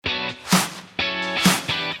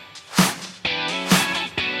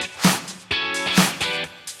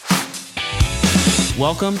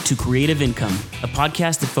Welcome to Creative Income, a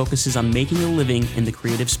podcast that focuses on making a living in the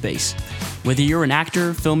creative space. Whether you're an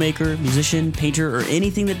actor, filmmaker, musician, painter, or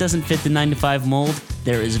anything that doesn't fit the 9-to-5 mold,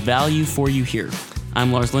 there is value for you here.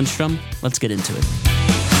 I'm Lars Lindstrom. Let's get into it.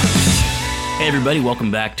 Hey everybody, welcome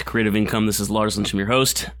back to Creative Income. This is Lars Lindstrom, your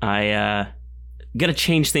host. I got to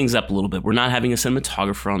change things up a little bit. We're not having a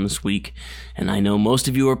cinematographer on this week, and I know most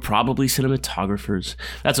of you are probably cinematographers.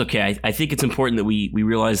 That's okay. I think it's important that we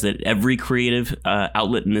realize that every creative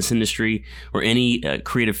outlet in this industry or any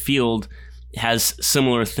creative field has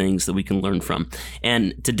similar things that we can learn from.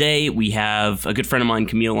 And today we have a good friend of mine,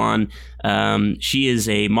 Camille, on. She is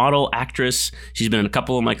a model, actress. She's been in a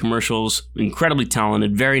couple of my commercials, incredibly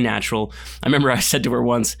talented, very natural. I remember I said to her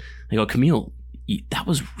once, I go, Camille, that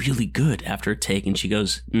was really good after a take. And she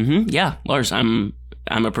goes, yeah, Lars, I'm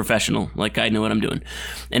a professional. Like, I know what I'm doing.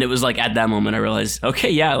 And it was like at that moment I realized, okay,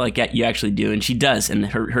 yeah, like you actually do. And she does. And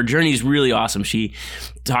her journey is really awesome. She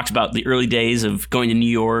talks about the early days of going to New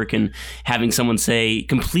York and having someone say,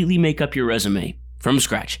 completely make up your resume from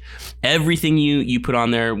scratch. Everything you put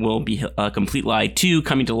on there will be a complete lie, to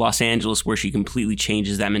coming to Los Angeles, where she completely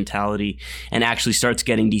changes that mentality and actually starts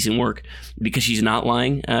getting decent work because she's not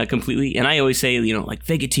lying completely. And I always say, like,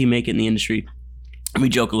 fake it till you make it in the industry. And we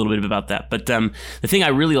joke a little bit about that. But the thing I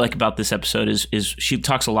really like about this episode is she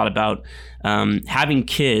talks a lot about having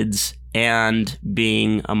kids and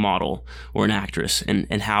being a model or an actress,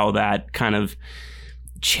 and how that kind of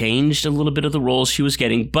changed a little bit of the roles she was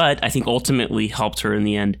getting, but I think ultimately helped her in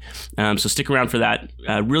the end. So stick around for that.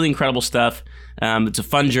 Really incredible stuff. It's a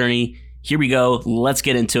fun journey. Here we go. Let's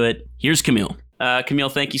get into it. Here's Camille. Camille,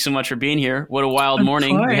 thank you so much for being here. What a wild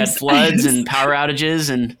morning. We had floods and power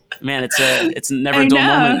outages, and man, it's never a dull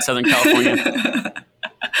moment in Southern California.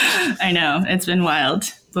 I know. It's been wild,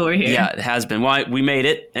 but we're here. Yeah, it has been. Well, we made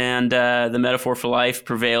it, and the metaphor for life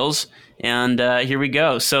prevails. And here we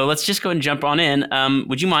go. So let's just go ahead and jump on in.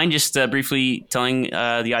 Would you mind just briefly telling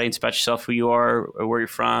the audience about yourself, who you are, or where you're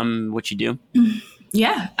from, what you do?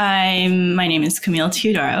 Yeah, my name is Camille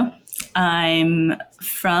Teodoro. I'm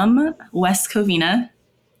from West Covina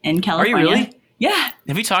in California. Are you really? Yeah.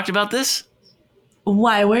 Have we talked about this?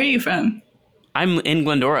 Why? Where are you from? I'm in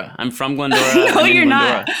Glendora. I'm from Glendora. No, you're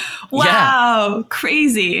not. Wow. Yeah.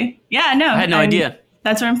 Crazy. Yeah, no. I had no idea.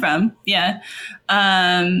 That's where I'm from. Yeah.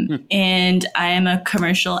 And I am a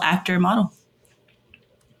commercial actor model.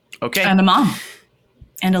 Okay. And a mom.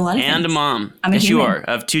 And a lot of And things. A mom. I'm a yes, human. You are.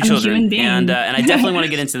 Of two I'm children. A human being. And I definitely want to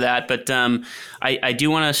get into that. But I do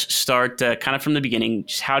want to start kind of from the beginning.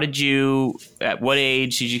 Just how did you, at what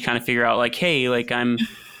age did you kind of figure out, like, hey, like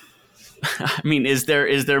I mean, is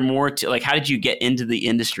there more to, like, how did you get into the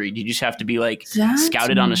industry? Did you just have to be like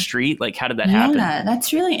scouted on the street? Like, how did that happen? Yeah,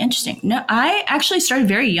 that's really interesting. No, I actually started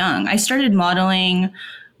very young. I started modeling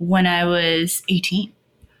when I was 18.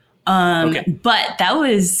 Okay. But that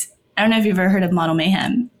was, I don't know if you've ever heard of Model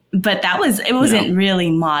Mayhem, but it wasn't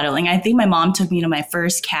really modeling. I think my mom took me to my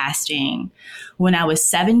first casting when I was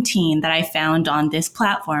 17 that I found on this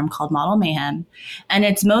platform called Model Mayhem. And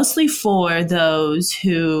it's mostly for those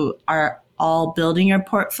who are all building your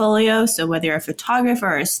portfolio. So whether you're a photographer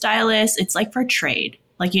or a stylist, it's like for trade.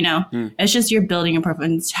 Like, it's just you're building your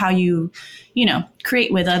portfolio. It's how you,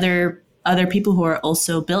 create with other people who are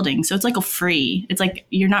also building. So it's like it's like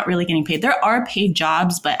you're not really getting paid. There are paid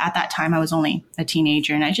jobs, but at that time I was only a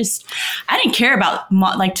teenager, and I didn't care about,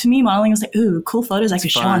 to me, modeling was like, ooh, cool photos I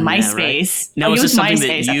could show on MySpace. Right. Now, was this something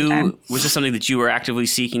that you were actively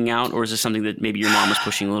seeking out, or is this something that maybe your mom was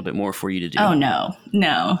pushing a little bit more for you to do? Oh,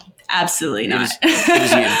 no. Absolutely not. It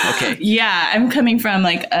was you. Okay. Yeah, I'm coming from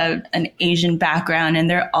like an Asian background, and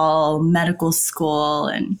they're all medical school,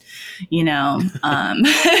 and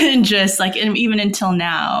and just like, and even until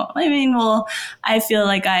now. I mean, well, I feel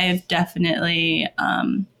like I've definitely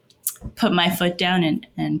put my foot down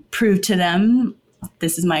and proved to them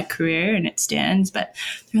this is my career and it stands. But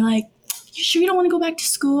they're like, you sure you don't want to go back to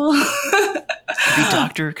school? Be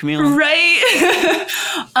doctor, Camille. Right.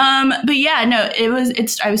 But yeah, no,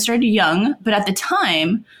 I was started young, but at the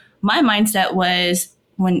time my mindset was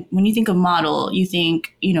when you think of model, you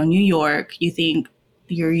think, New York, you think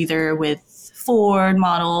you're either with Ford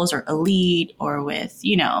models or Elite or with,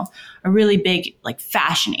 a really big like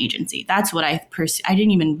fashion agency. That's what I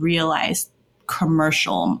didn't even realize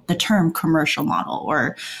the term commercial model,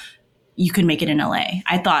 or you could make it in LA.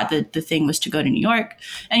 I thought that the thing was to go to New York.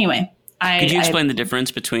 Anyway, could you explain the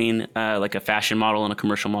difference between like a fashion model and a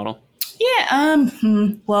commercial model? Yeah.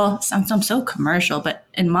 Well, I'm so commercial, but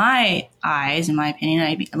in my eyes, in my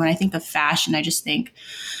opinion, when I think of fashion, I just think,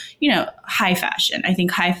 high fashion. I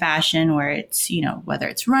think high fashion where it's, whether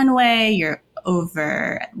it's runway, you're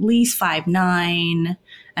over at least 5'9".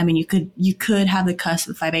 I mean, you could have the cusp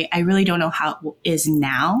of 5'8". I really don't know how it is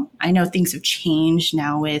now. I know things have changed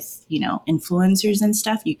now with, influencers and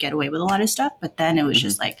stuff. You get away with a lot of stuff, but then it was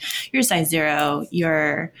just like, you're size 0,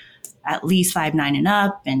 you're at least 5'9" and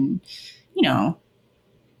up, and,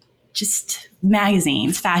 just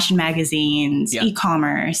magazines, fashion magazines,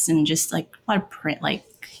 e-commerce, and just like a lot of print, like,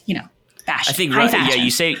 fashion. I think,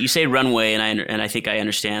 fashion. you say runway, and I think I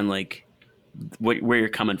understand like where you're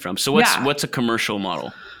coming from. So what's a commercial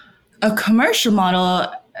model? A commercial model,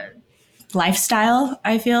 lifestyle,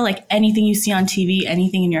 I feel like anything you see on TV,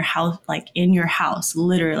 anything in your house,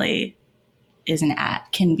 literally is an ad,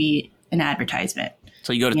 can be an advertisement.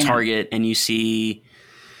 So you go to Target and you see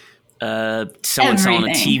someone selling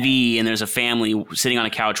a TV, and there's a family sitting on a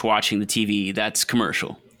couch watching the TV. That's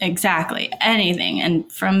commercial. Exactly. Anything.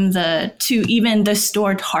 And from to even the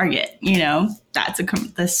store Target, that's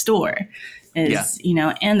the store is,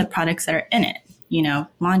 and the products that are in it,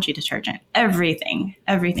 laundry detergent, everything.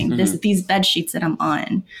 These bed sheets that I'm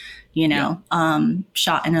on,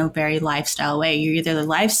 shot in a very lifestyle way. You're either the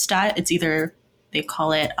lifestyle, they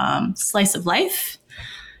call it slice of life.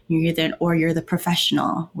 You're the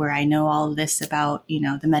professional, where I know all of this about,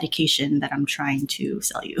 the medication that I'm trying to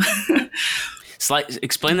sell you.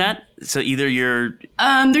 Explain that. So either you're...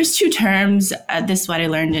 there's two terms. This is what I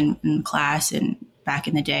learned in class and back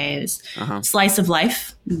in the day is slice of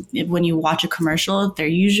life. When you watch a commercial, they're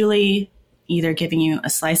usually either giving you a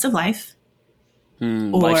slice of life. Or,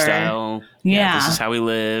 lifestyle. Yeah. This is how we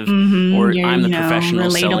live. Or I'm the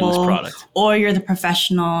professional relatable, selling this product. Or you're the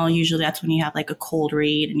professional. Usually that's when you have like a cold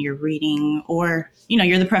read and you're reading. Or,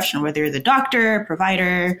 you're the professional, whether you're the doctor,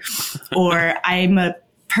 provider, or I'm a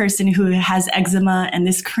person who has eczema and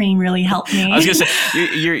this cream really helped me. I was going to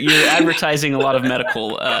say, you're advertising a lot of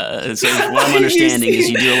medical. So what I'm understanding is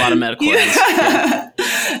you do a lot of medical ads. Yeah.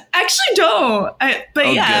 Actually don't.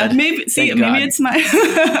 Good. Maybe it's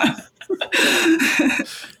my...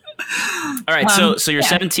 All right. So you're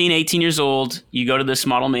 17, 18 years old. You go to this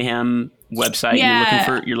Model Mayhem website.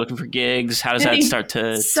 Yeah. You're looking for gigs. How does that start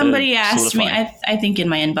to somebody asked solidify? Me, I think in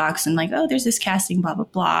my inbox, and like, oh, there's this casting, blah, blah,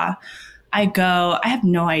 blah. I go, I have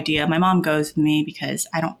no idea. My mom goes with me because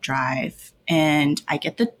I don't drive, and I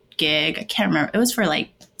get the gig. I can't remember. It was for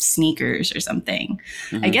like sneakers or something.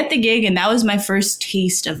 I get the gig, and that was my first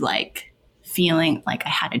taste of like feeling like I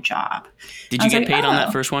had a job. Did you get paid on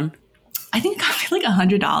that first one? I think I got paid like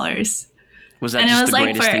 $100. Was that just the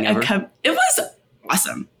greatest thing ever? It was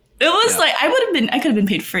awesome. It was like, I could have been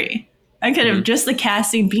paid free. I could have just the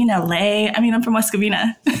casting, be in LA. I mean, I'm from West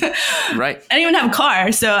Covina. Right. I didn't even have a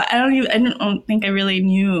car. So I don't think I really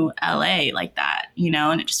knew LA like that,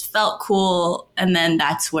 and it just felt cool. And then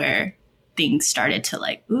that's where things started to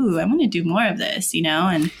like, ooh, I want to do more of this,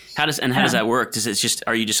 and how does that work?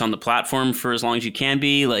 Are you just on the platform for as long as you can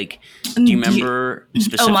be? Like, do you remember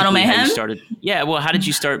specifically Model Mayhem? how you started? Yeah. Well, how did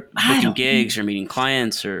you start booking gigs or meeting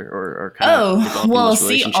clients or kind of developing those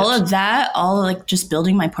relationships? All of that, all like just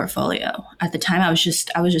building my portfolio. At the time, I was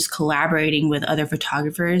just collaborating with other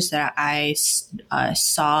photographers that I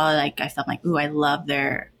saw. Like, I felt like, ooh, I love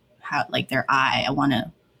their eye. I want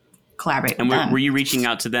to collaborate with them. Were you reaching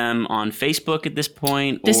out to them on Facebook at this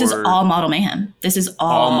point? This is all Model Mayhem. This is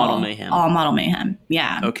all Model Mayhem. All Model Mayhem.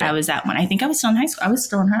 Yeah. Okay. I was that one. I think I was still in high school. I was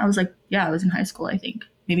in high school, I think.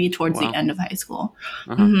 Maybe towards the end of high school.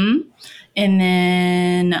 And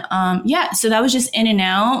then, so that was just in and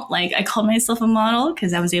out. Like, I called myself a model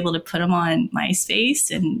because I was able to put them on MySpace,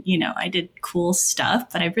 and, I did cool stuff,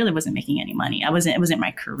 but I really wasn't making any money. It wasn't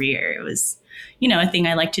my career. It was, a thing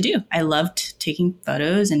I liked to do. I loved taking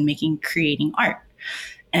photos and creating art.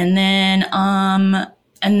 And then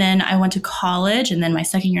I went to college, and then my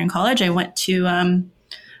second year in college, I went to, I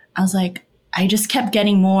was like, I just kept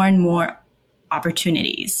getting more and more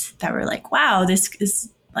opportunities that were like, wow, this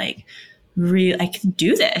is like real. I could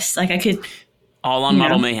do this. Like, I could. All on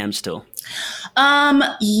Model Mayhem still.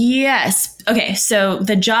 Yes. Okay. So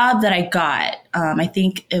the job that I got, I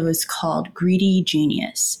think it was called Greedy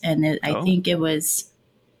Genius. And I don't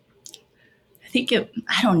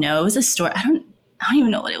know. It was a store. I don't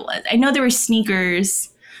even know what it was. I know there were sneakers,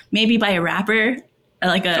 maybe by a rapper,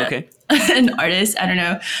 like an artist. I don't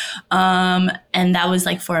know. And that was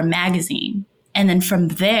like for a magazine. And then from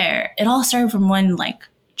there, it all started from one like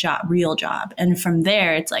real job. And from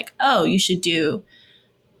there, it's like, oh, you should do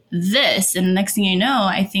this. And the next thing you know,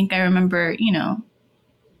 I think I remember, it's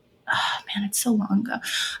so long ago.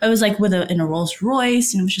 I was like in a Rolls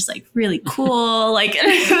Royce, and it was just like really cool. Like,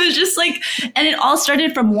 it was just like, and it all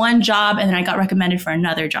started from one job, and then I got recommended for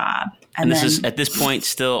another job. And this is at this point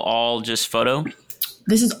still all just photo?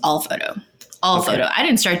 This is all photo. All photo. I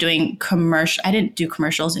didn't start doing I didn't do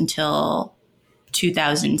commercials until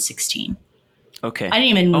 2016. Okay. I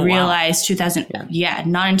didn't even realize 2000. Yeah.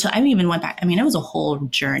 Not until I even went back. I mean, it was a whole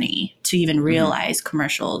journey to even realize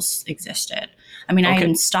commercials existed. I mean, I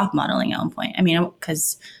even stopped modeling at one point. I mean,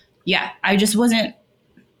 because I just wasn't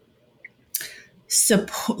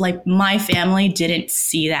like my family didn't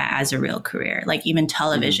see that as a real career. Like even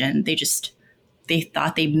television, they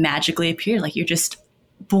thought they magically appeared. Like you're just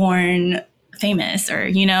born famous,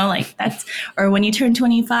 or like that's, or when you turn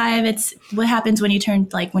 25, it's what happens when you turn,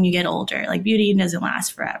 like when you get older, like beauty doesn't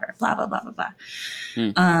last forever, blah blah blah blah blah.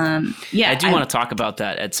 I do want to talk about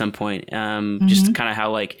that at some point, just kind of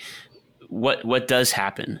how like what does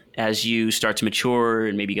happen as you start to mature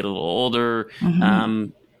and maybe get a little older.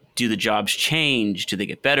 Do the jobs change? Do they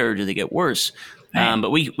get better? Do they get worse? Right.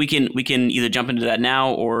 But we can either jump into that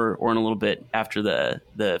now or in a little bit after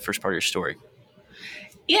the first part of your story.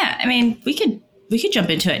 Yeah, I mean, we could jump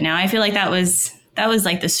into it now. I feel like that was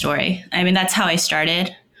like the story. I mean, that's how I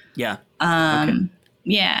started. Yeah.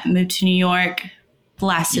 Yeah, moved to New York.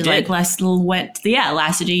 Lasted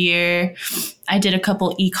a year. I did a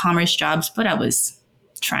couple e-commerce jobs, but I was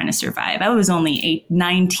trying to survive. I was only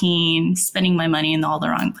 19, spending my money in all the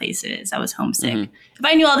wrong places. I was homesick. If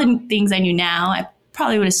I knew all the things I knew now, I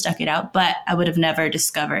probably would have stuck it out, but I would have never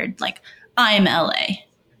discovered like I'm LA.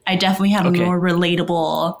 I definitely have a more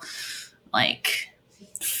relatable, like.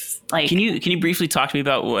 Can you briefly talk to me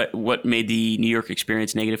about what made the New York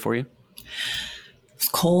experience negative for you? It's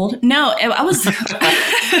cold. No, I was.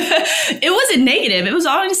 It wasn't negative. It was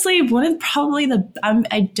honestly one of probably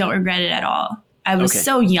I don't regret it at all. I was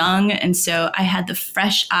so young, and so I had the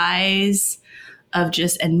fresh eyes of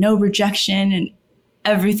and no rejection, and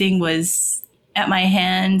everything was at my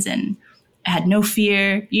hands, and I had no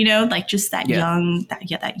fear, like just that young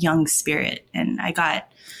spirit. And I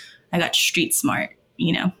got street smart,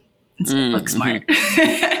 instead of book smart.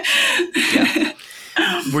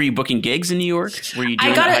 Were you booking gigs in New York? Were you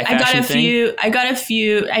doing I got a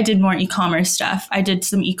few. I did more e-commerce stuff. I did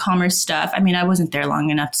some e-commerce stuff. I mean, I wasn't there long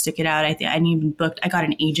enough to stick it out. I got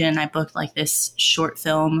an agent. I booked like this short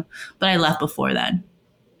film, but I left before then.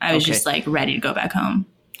 I was just like ready to go back home.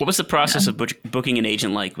 What was the process of booking an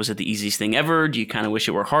agent like? Was it the easiest thing ever? Do you kind of wish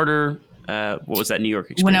it were harder? What was that New York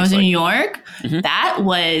experience when I was like? in New York? That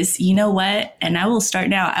was, you know what? And I will start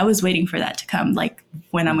now. I was waiting for that to come, like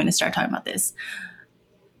when I'm going to start talking about this.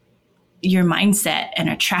 Your mindset and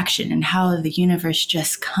attraction and how the universe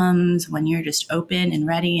just comes when you're just open and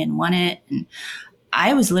ready and want it. And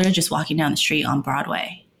I was literally just walking down the street on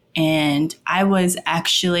Broadway, and I was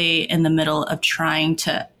actually in the middle of trying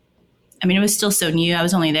to, I mean, it was still so new. I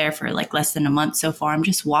was only there for like less than a month so far. I'm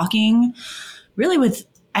just walking really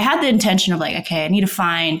I had the intention of like, okay, I need to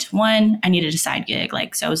find I needed a side gig.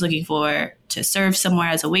 Like, so I was looking to serve somewhere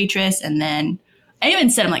as a waitress. And then I even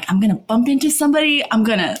said, I'm like, I'm going to bump into somebody. I'm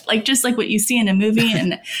going to like, just like what you see in a movie.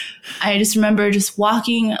 And I just remember just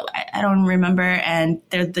walking, I don't remember. And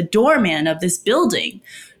the doorman of this building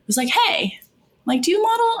was like, hey, like, do you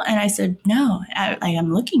model? And I said, no,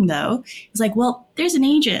 I'm looking though. He's like, well, there's an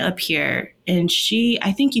agent up here and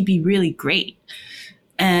I think you'd be really great.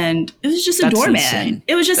 And it was just a doorman. Insane.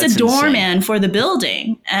 It was just a doorman for the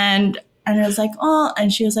building. And I was like, oh,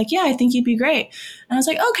 and she was like, yeah, I think you'd be great. And I was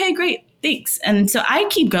like, okay, great. Thanks. And so I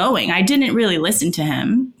keep going. I didn't really listen to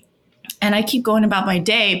him. And I keep going about my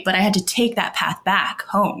day, but I had to take that path back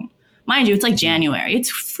home. Mind you, it's like January.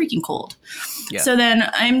 It's freaking cold. Yeah. So then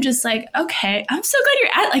I'm just like, okay, I'm so glad you're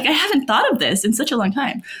like, I haven't thought of this in such a long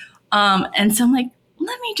time. And so I'm like,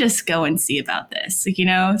 let me just go and see about this,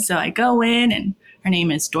 So I go in, and her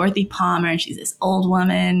name is Dorothy Palmer, and she's this old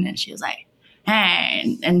woman. And she was like,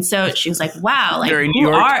 hey. And so she was like, wow, like, who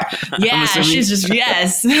are, yeah, she's just,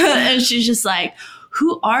 yes. And she's just like,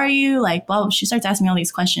 who are you? Like, well, she starts asking me all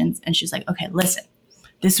these questions, and she's like, okay, listen,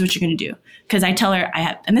 this is what you're going to do. Cause I tell her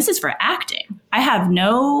and this is for acting. I have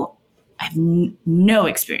no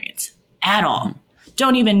experience at all.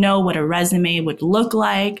 Don't even know what a resume would look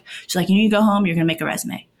like. She's like, you need to go home. You're going to make a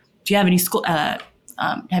resume. Do you have any school, have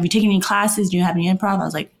you taken any classes? Do you have any improv? I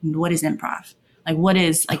was like, what is improv? Like, what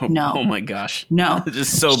is, like, no. Oh my gosh. No. It's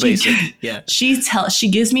just so basic. Yeah. She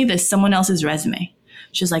gives me someone else's resume.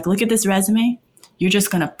 She's like, look at this resume. You're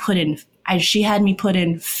just going to put in, she had me put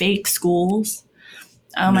in fake schools.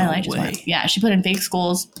 Oh, my life just went. Yeah. She put in fake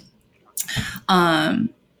schools. Everything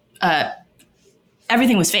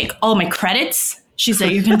was fake. All my credits. She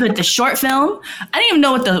said, you're going to put the short film. I didn't even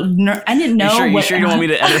know I didn't know. You sure you don't want me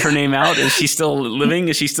to edit her name out? Is she still living?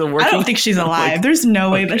 Is she still working? I don't think she's alive. Like, there's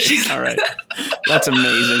no way that she's all right. That's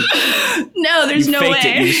amazing. No, there's no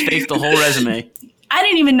way. You just faked the whole resume. I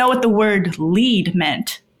didn't even know what the word lead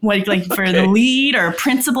meant. What, like for the lead or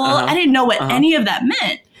principal. I didn't know what any of that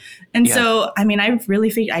meant. And so, I mean, I really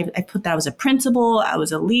figured, I put that I was a principal, I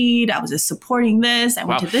was a lead, I was a supporting this, I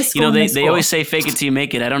went to this school. They always say fake it till you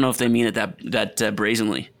make it. I don't know if they mean it that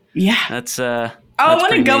brazenly. Yeah. That's I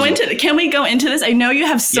want to go into can we go into this? I know you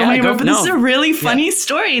have so many more, but this is a really funny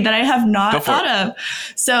story that I have not thought of.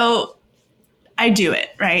 So I do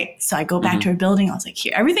it, right? So I go back to her building. I was like,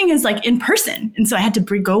 here, everything is like in person. And so I had to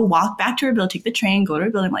go walk back to her building, take the train, go to her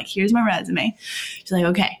building. I'm like, here's my resume. She's like,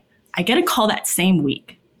 okay. I get a call that same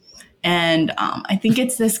week. And I think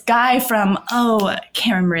it's this guy from, I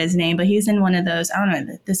can't remember his name, but he's in one of those, I don't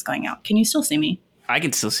know, this going out. Can you still see me? I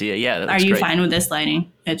can still see it. Yeah. That's Are you great. fine with this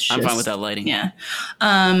lighting? I'm fine with that lighting. Yeah.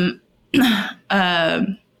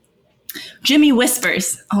 Jimmy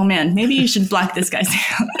Whispers. Oh man, maybe you should block this guy's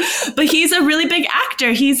name. But he's a really big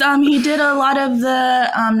actor. He did a lot of the,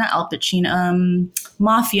 not Al Pacino,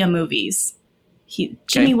 mafia movies.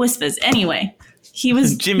 Jimmy Whispers. Anyway. He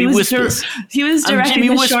was Whispers. He was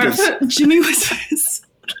directing the short. Jimmy Whispers.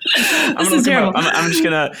 This is terrible. I'm just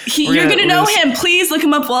gonna. You're gonna know him. Please look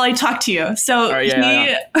him up while I talk to you. So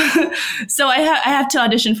so I have to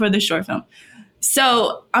audition for the short film.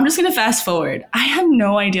 So I'm just gonna fast forward. I have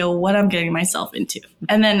no idea what I'm getting myself into.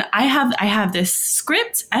 And then I have this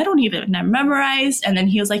script. I don't even have memorized. And then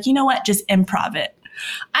he was like, you know what? Just improv it.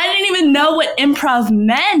 I didn't even know what improv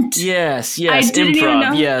meant. Yes, I didn't improv. Even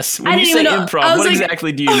know. Yes. When you say improv, what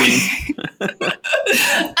exactly do you mean?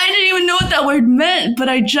 I didn't even know what that word meant, but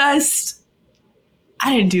I didn't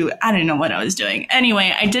know what I was doing.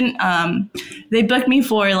 Anyway, I didn't, they booked me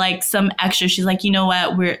for like some extra. She's like, you know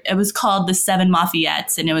what? It was called The Seven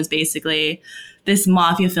Mafiettes. And it was basically this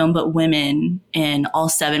mafia film, but women, and all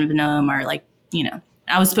seven of them are like,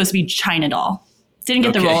 I was supposed to be China doll. Didn't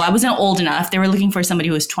get the role. I wasn't old enough. They were looking for somebody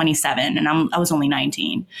who was 27 and I was only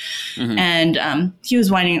 19. And he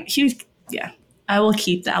was whining. I will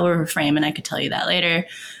keep that. I will reframe and I could tell you that later.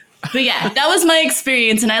 But yeah, that was my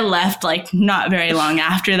experience. And I left like not very long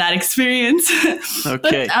after that experience.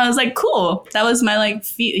 Okay. But I was like, cool. That was my like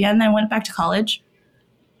feet. Yeah. And then I went back to college.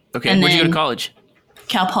 Okay. And where'd you go to college?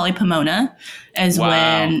 Cal Poly Pomona I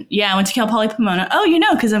went to Cal Poly Pomona.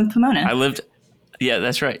 Oh, because I'm Pomona. Yeah,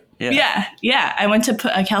 that's right. Yeah. I went to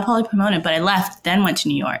Cal Poly Pomona, but I left, then went to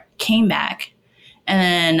New York, came back,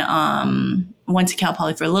 and then went to Cal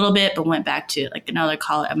Poly for a little bit, but went back to like another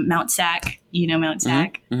college, Mount Sac. Mount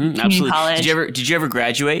Sac. Absolutely. College. Did you ever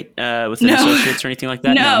graduate with an associates or anything like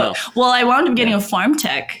that? No. Well, I wound up getting a farm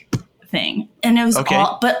tech thing, and it was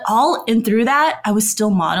all in through that, I was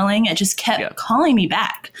still modeling. It just kept calling me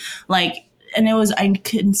back, like, and it was, I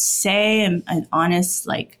couldn't say, and honest,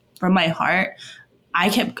 like from my heart.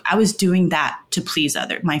 I was doing that to please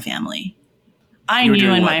my family. I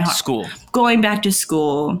knew in my heart. Going back to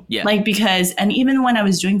school. Yeah. Like, because, and even when I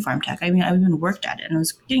was doing farm tech, I even worked at it and I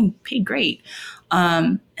was getting paid great.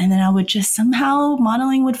 And then I would just somehow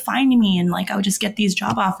modeling would find me, and like, I would just get these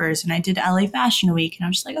job offers, and I did LA Fashion Week, and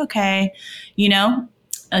I'm just like, okay,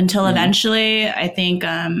 until eventually I think,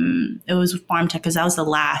 it was farm tech, cause that was the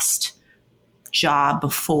last job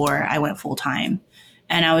before I went full time.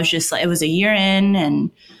 And I was just like, it was a year in,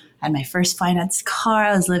 and I had my first finance car.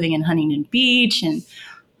 I was living in Huntington Beach, and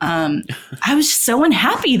I was so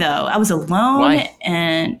unhappy though. I was alone. Why?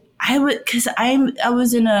 And I was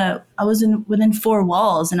within four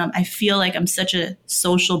walls, and I feel like I'm such a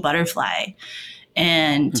social butterfly,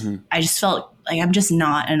 and I just felt like I'm just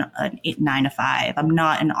not an 9 to 5. I'm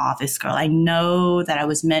not an office girl. I know that I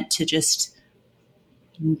was meant to just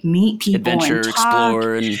meet people, adventure, and talk.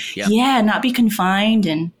 Explore, and not be confined.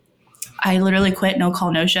 And I literally quit, no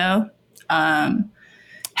call, no show.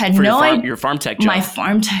 Had for no idea your farm tech job. My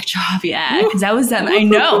farm tech job, because that was that. I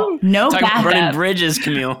know, no Talk backup. Burning bridges,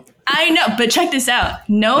 Camille. I know, but check this out.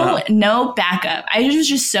 No backup. I was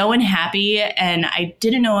just so unhappy, and I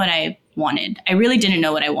didn't know what I wanted. I really didn't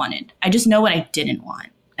know what I wanted. I just know what I didn't want.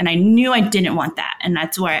 And I knew I didn't want that. And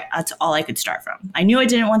that's all I could start from. I knew I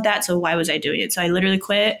didn't want that. So why was I doing it? So I literally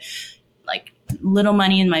quit, like, little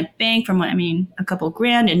money in my bank from a couple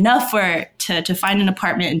grand, enough to find an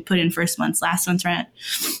apartment and put in last month's rent.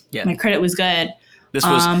 Yeah. My credit was good.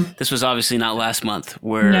 This was obviously not last month,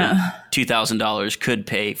 where $2,000 could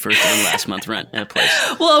pay first and last month rent in a place.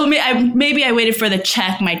 Well, maybe I waited for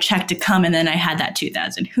my check to come, and then I had that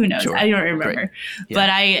 $2,000. Who knows? Sure. I don't remember. Yeah. But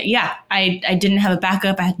I didn't have a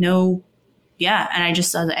backup. I had and I just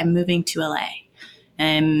saw that I'm moving to LA,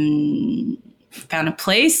 and found a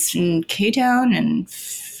place in K-Town and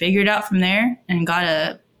figured out from there, and got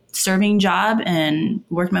a serving job and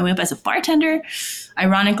worked my way up as a bartender.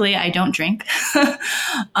 Ironically, I don't drink.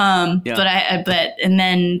 And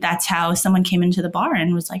then that's how someone came into the bar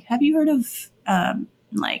and was like, have you heard of, and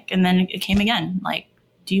then it came again, like,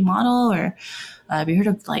 do you model, or have you heard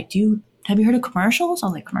of commercials? I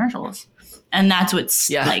was like, commercials. And that's what's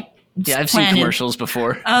like, yeah, I've seen commercials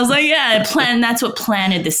before. I was like, that's what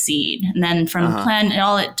planted the seed. And then from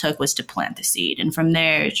all it took was to plant the seed. And from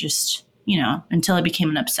there, it just, until it became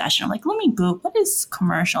an obsession. I'm like, let me Google, what is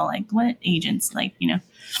commercial? Like, what agents, like,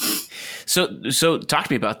 So talk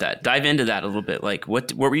to me about that. Dive into that a little bit. Like,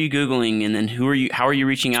 what were you Googling, and then how are you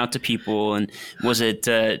reaching out to people? And was it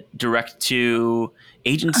direct to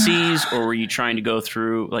agencies, or were you trying to go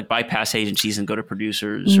through, like, bypass agencies and go to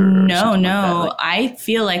producers? No. Like I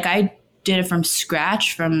feel like I did it from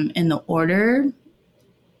scratch, in the order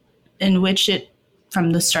in which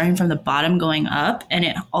starting from the bottom going up, and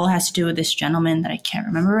it all has to do with this gentleman that I can't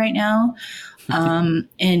remember right now. And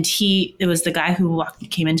it was the guy who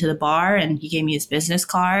came into the bar, and he gave me his business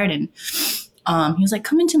card, and he was like,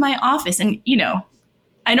 come into my office. And,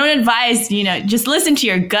 I don't advise, just listen to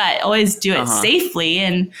your gut, always do it safely.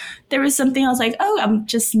 And there was something I was like, I'm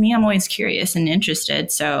always curious and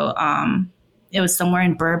interested. So, it was somewhere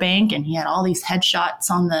in Burbank, and he had all these headshots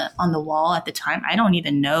on the wall at the time. I don't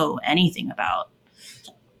even know anything about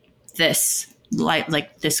this,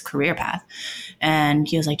 like this career path. And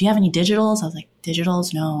he was like, do you have any digitals? I was like,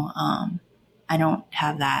 digitals? No, I don't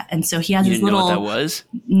have that. And so he has you this didn't little. Know what that was?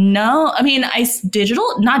 No, I mean, not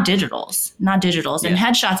digitals. Yeah. And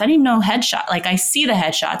headshots. I didn't even know headshot. Like, I see the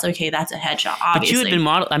headshots. Okay, that's a headshot. Obviously. But you had been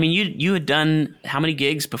model. I mean, you had done how many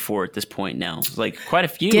gigs before at this point now? Like, quite a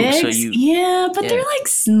few. Gigs? So they're like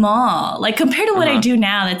small. Like, compared to what I do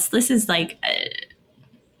now, this is like,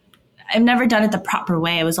 I've never done it the proper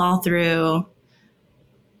way. It was all through.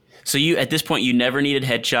 So at this point, you never needed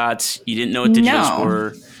headshots. You didn't know what digitals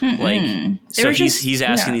were. Like, so he's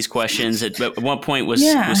asking these questions. At one point, was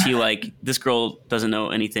he like, this girl doesn't know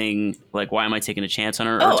anything? Like, why am I taking a chance on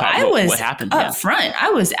her? Or what happened? Up front. I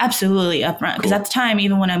was absolutely up front. Because at the time,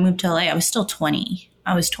 even when I moved to LA, I was still 20.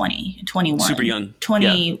 I was 21. Super young.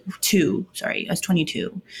 22. Yeah. Sorry, I was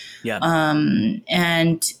 22. Yeah.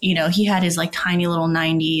 And, he had his like tiny little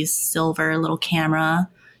 90s silver little camera.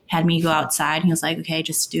 Had me go outside. He was like, okay,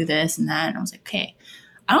 just do this and that. And I was like, okay.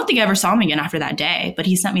 I don't think I ever saw him again after that day, but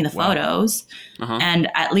he sent me the photos. And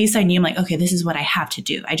at least I knew, I'm like, okay, this is what I have to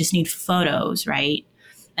do. I just need photos, right?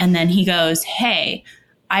 And then he goes, hey,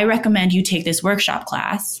 I recommend you take this workshop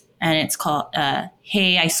class. And it's called,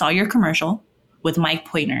 Hey, I Saw Your Commercial, with Mike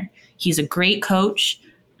Poitner. He's a great coach.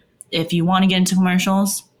 If you want to get into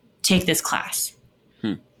commercials, take this class.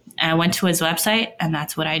 And I went to his website, and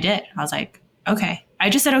that's what I did. I was like, okay. I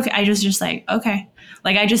just said, okay. I just like, okay.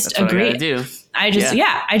 Like, I just agreed. I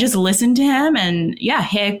just listened to him, and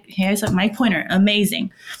hey, I said Mike Poitner,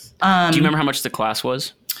 amazing. Do you remember how much the class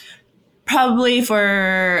was? Probably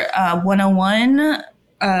for 101,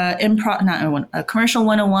 commercial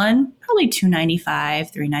 101, probably $295,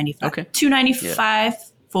 $395. Okay.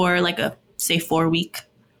 $295 for like a, say,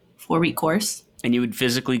 4-week course. And you would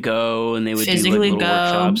physically go, and they would do like little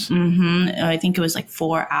workshops. I think it was like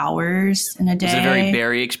 4 hours in a day. Was it a very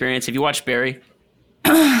Barry experience? Have you watched Barry?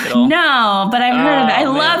 No, but I've heard of it. I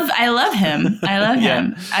love him. I love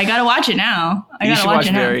him. I gotta watch it now. You should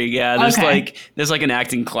watch Barry. Yeah, there's like an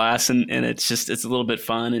acting class, and it's a little bit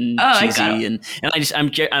fun and cheesy. And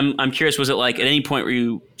I'm curious. Was it like at any point were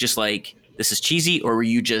you just like, this is cheesy, or were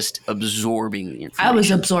you just absorbing the information? I was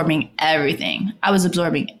absorbing everything.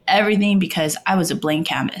 Because I was a blank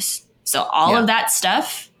canvas. So all of that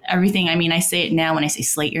stuff, everything. I mean, I say it now when I say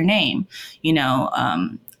slate your name.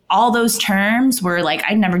 All those terms were like,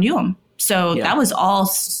 I never knew them. So that was all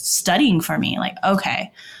studying for me. Like,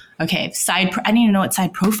 okay. I didn't even know what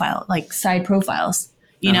side profiles, like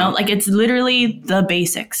it's literally the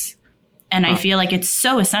basics. And I feel like it's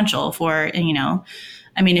so essential for,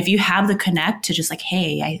 I mean, if you have the connect to just like,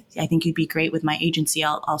 hey, I think you'd be great with my agency.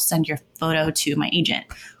 I'll send your photo to my agent.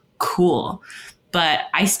 Cool. But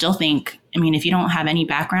I still think, I mean, if you don't have any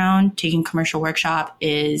background, taking commercial workshop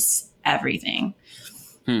is everything.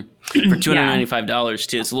 For $295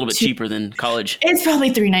 too. It's a little bit cheaper than college. It's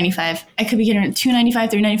probably $395. I could be getting $295,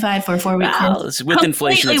 $395 for a 4-week course. With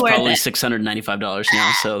inflation, it's probably $695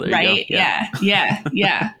 now. So there you go.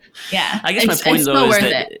 Yeah. I guess my point though is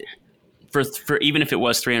that for even if it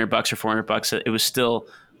was $300 or $400, it was still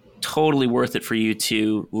totally worth it for you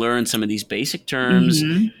to learn some of these basic terms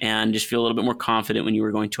and just feel a little bit more confident when you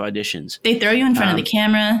were going to auditions. They throw you in front of the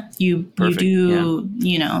camera. You do,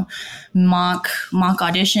 mock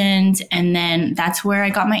auditions. And then that's where I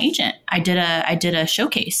got my agent. I did a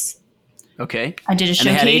showcase. Okay. I did a showcase.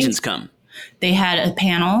 And they had agents come. They had a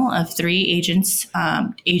panel of 3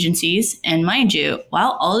 agencies. And mind you,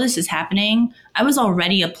 while all this is happening, I was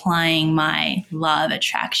already applying my law of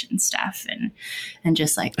attraction stuff and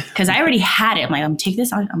just like, because I already had it. I'm like, I'm take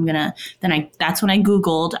this on. That's when I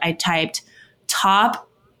Googled, I typed top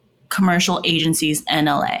commercial agencies in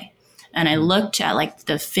LA. And I looked at like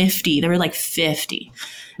the 50, there were like 50.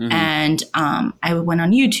 And I went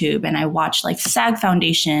on YouTube and I watched like SAG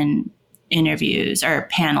Foundation interviews or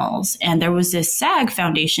panels. And there was this SAG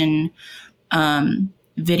Foundation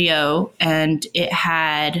video, and it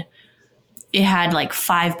had like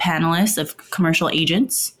 5 panelists of commercial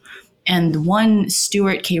agents, and one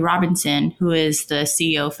Stuart K. Robinson, who is the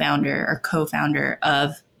CEO, founder or co-founder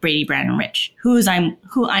of Brady Brand Rich, who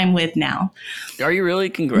I'm with now. Are you really?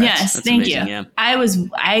 Congrats. Yes, That's thank amazing. you.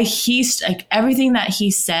 Yeah. He's like, everything that he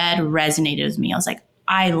said resonated with me. I was like,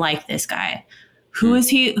 I like this guy. Who is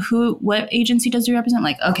he? What agency does he represent? I'm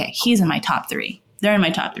like, okay, he's in my top 3. They're in my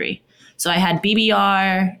top 3. So I had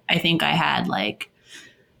BBR. I think I had like,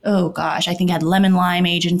 I think I had Lemon Lime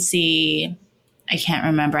Agency. I can't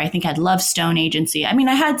remember. I think I had Love Stone Agency. I mean,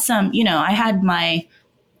 I had some, I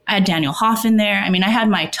had Daniel Hoff in there. I mean, I had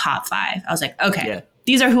my top 5. I was like, okay,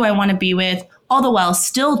 these are who I want to be with, all the while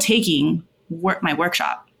still taking my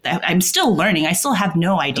workshop. I'm still learning. I still have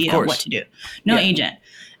no idea what to do. No agent.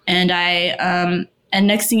 And and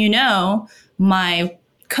next thing you know, my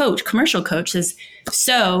commercial coach says,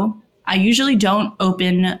 so I usually don't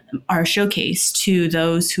open our showcase to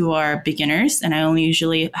those who are beginners. And I only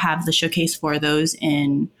usually have the showcase for those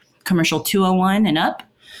in commercial 201 and up.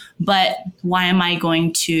 But why am I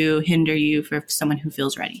going to hinder you for someone who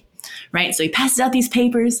feels ready? Right. So he passes out these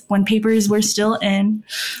papers when papers were still in.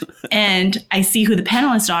 And I see who the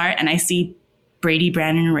panelists are, and I see Brady,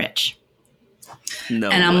 Brandon, Rich. No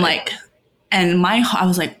and I'm way. like, I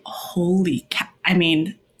was like, holy cow. I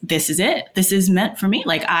mean, this is it. This is meant for me.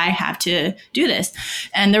 Like, I have to do this.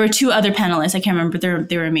 And there were 2 other panelists. I can't remember, but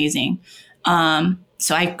they were amazing.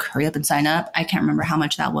 So I hurry up and sign up. I can't remember how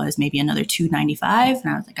much that was, maybe another $295. And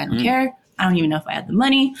I was like, I don't care. I don't even know if I had the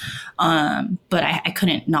money. But I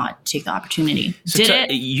couldn't not take the opportunity. So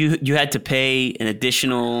you had to pay an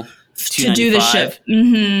additional to do the show.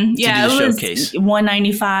 Yeah, it was showcase.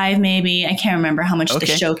 $195 maybe. I can't remember how much the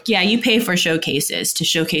show. Yeah, you pay for showcases to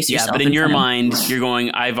showcase yourself. Yeah, but in your mind, you're going,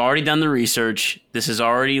 I've already done the research. This is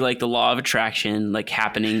already like the law of attraction, like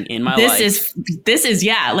happening in my life. This is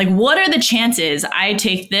like, what are the chances I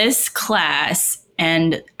take this class,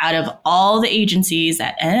 and out of all the agencies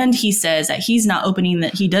and he says that he's not opening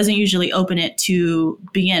that, he doesn't usually open it to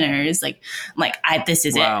beginners. Like, I'm like, this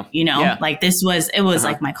is it, like this was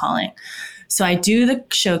like my calling. So I do the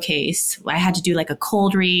showcase. I had to do like a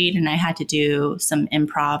cold read, and I had to do some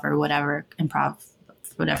improv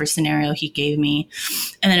whatever scenario he gave me.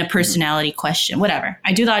 And then a personality question, whatever.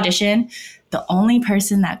 I do the audition. The only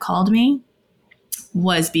person that called me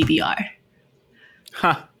was BBR.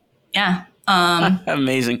 Huh. Yeah.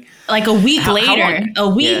 Amazing. Like a week later,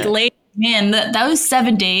 man, those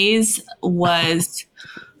 7 days was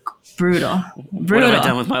brutal. What have I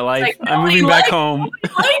done with my life? Like, I'm moving back home.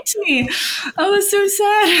 Liked me. I was so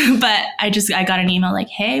sad. But I got an email like,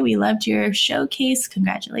 hey, we loved your showcase.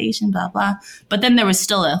 Congratulations, blah, blah. But then there was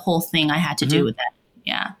still a whole thing I had to do with that.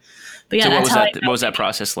 Yeah. But yeah, so what was that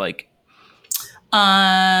process like?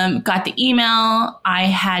 Got the email. I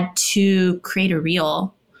had to create a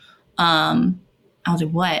reel. I was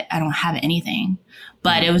like, what? I don't have anything.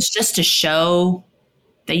 But it was just to show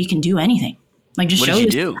that you can do anything. Like, just show you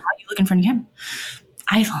how you look in front of him.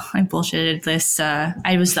 I bullshitted this.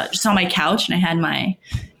 I was just on my couch, and I had my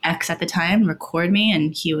ex at the time record me,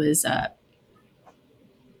 and he was,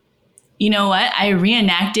 you know what? I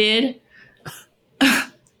reenacted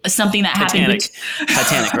something that happened.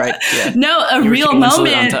 Titanic, right? Yeah. No, a real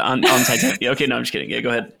moment. On Titanic. Okay, no, I'm just kidding. Yeah, go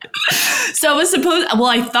ahead. So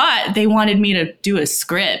I thought they wanted me to do a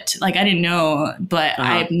script. Like, I didn't know, but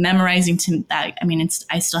I'm memorizing to that. I mean,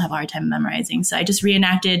 I still have a hard time memorizing. So I just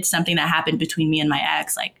reenacted something that happened between me and my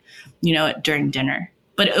ex, like, during dinner.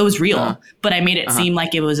 But it was real. But I made it seem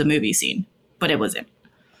like it was a movie scene, but it wasn't.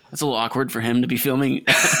 That's a little awkward for him to be filming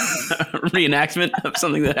a reenactment of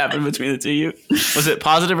something that happened between the two of you. Was it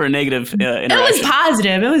positive or negative interaction? It was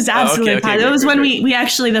positive. It was absolutely positive. It was when we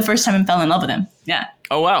actually, the first time, fell in love with him. Yeah.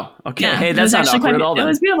 Oh, wow. Okay. Yeah, hey, that's not awkward at all then. It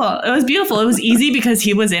was beautiful. It was beautiful. It was easy because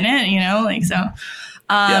he was in it, so.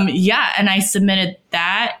 Yeah. And I submitted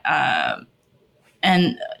that.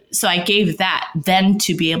 And so I gave that then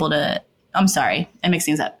to be able to, I'm sorry, I mix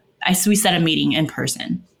things up. We set a meeting in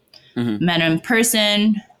person. Met in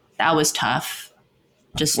person. That was tough.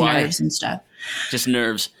 Just nerves and stuff. Just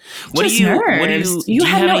nerves. Nerves. You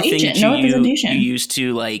have no agent, no representation. You use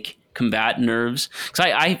to like combat nerves? Because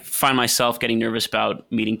I find myself getting nervous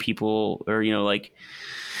about meeting people or, like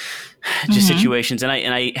just situations. And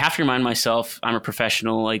I have to remind myself I'm a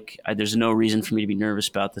professional. Like there's no reason for me to be nervous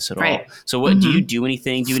about this at all. So what do you do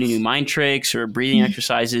anything? Do you do any new mind tricks or breathing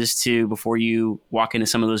exercises before you walk into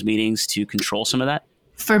some of those meetings to control some of that?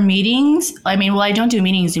 For meetings, I don't do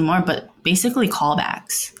meetings anymore, but basically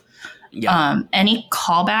callbacks. Yeah. Any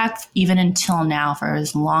callbacks, even until now, for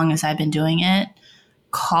as long as I've been doing it,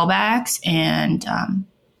 callbacks and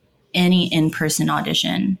any in-person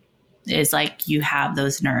audition is like you have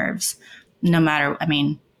those nerves. No matter, I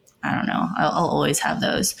don't know. I'll always have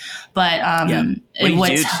those. But what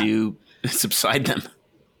do you do to subside them?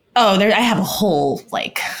 Oh, I have a whole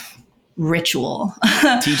ritual.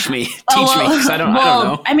 Teach me, because I don't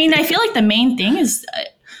know. I feel like the main thing is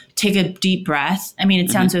take a deep breath.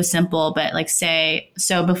 It sounds so simple, but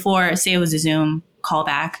before it was a Zoom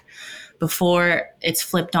callback, before it's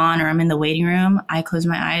flipped on or I'm in the waiting room, I close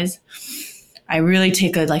my eyes. I really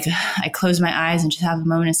take I close my eyes and just have a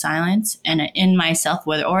moment of silence and in myself,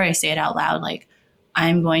 or I say it out loud,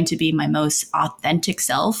 I'm going to be my most authentic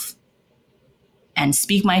self and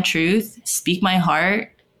speak my truth, speak my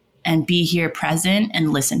heart, and be here present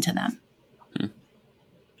and listen to them.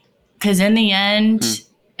 Because in the end,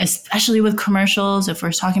 especially with commercials, if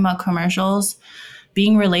we're talking about commercials,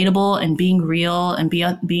 being relatable and being real and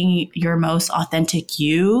being your most authentic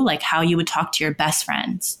you, like how you would talk to your best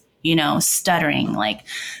friends, stuttering.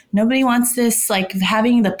 Nobody wants this,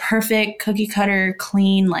 having the perfect cookie cutter,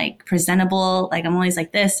 clean, presentable, I'm always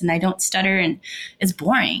like this and I don't stutter and it's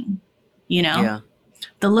boring, Yeah.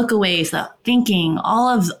 The lookaways, the thinking, all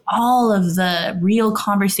of the real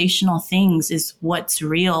conversational things is what's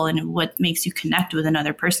real and what makes you connect with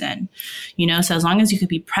another person, So as long as you could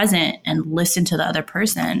be present and listen to the other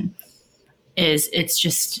person, it's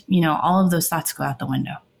just, all of those thoughts go out the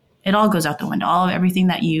window. It all goes out the window. Everything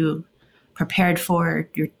that you prepared for,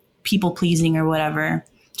 your people pleasing or whatever,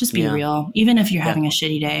 just be real. Even if you're having a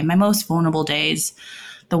shitty day, my most vulnerable days,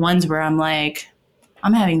 the ones where I'm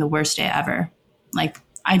I'm having the worst day ever.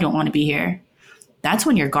 I don't want to be here. That's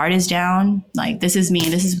when your guard is down. This is me.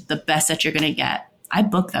 This is the best that you're going to get. I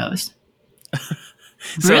book those.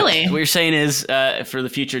 So really? What you're saying is for the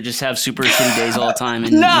future, just have super shitty days all the time.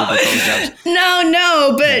 And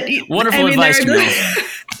No, but wonderful advice to me.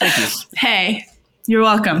 Thank you. Hey, you're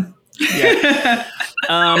welcome. Yeah.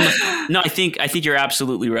 No, I think you're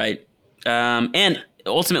absolutely right. And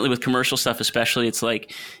ultimately with commercial stuff, especially, it's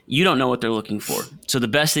you don't know what they're looking for. So the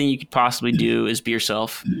best thing you could possibly do is be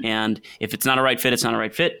yourself. And if it's not a right fit, it's not a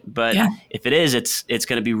right fit. But if it is, it's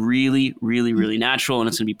going to be really, really, really natural, and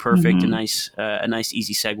it's going to be perfect. A nice,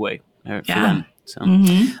 easy segue for them. So,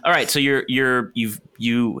 all right. So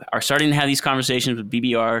you are starting to have these conversations with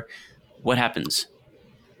BBR. What happens?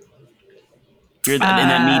 You're in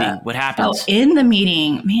that meeting. What happens? Oh, in the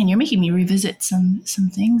meeting, man, you're making me revisit some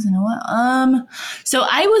things. You know what? So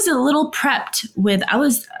I was a little prepped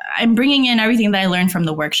I'm bringing in everything that I learned from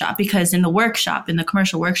the workshop, because in the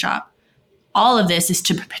commercial workshop, all of this is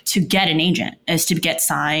to get an agent, is to get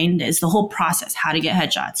signed, is the whole process, how to get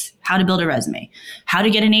headshots, how to build a resume, how to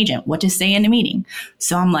get an agent, what to say in a meeting.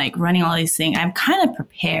 So I'm running all these things. I'm kind of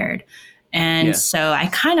prepared. And so I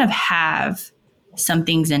kind of have some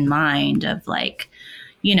things in mind of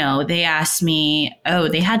they asked me,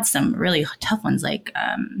 they had some really tough ones.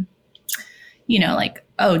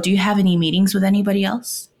 Oh, do you have any meetings with anybody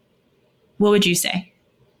else? What would you say?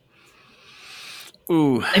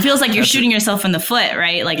 Ooh, it feels like you're shooting yourself in the foot,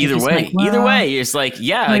 right? Either way, it's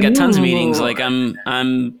I got tons of meetings.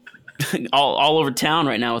 I'm all over town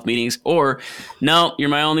right now with meetings. Or no, you're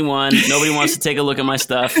my only one. Nobody wants to take a look at my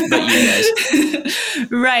stuff but you guys.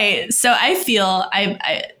 Right. So I feel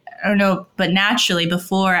I don't know, but naturally,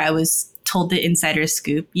 before I was told the insider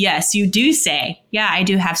scoop, yes, you do say, I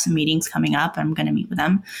do have some meetings coming up. I'm going to meet with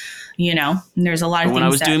them. And there's a lot of things. When I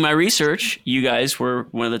was doing my research, you guys were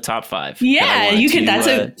one of the top 5. Yeah,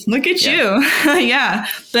 look at you. Yeah.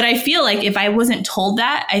 But I feel if I wasn't told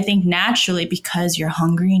that, I think naturally, because you're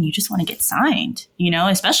hungry and you just want to get signed,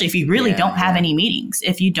 especially if you really don't have any meetings.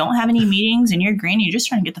 If you don't have any meetings and you're green, you're just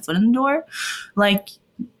trying to get the foot in the door,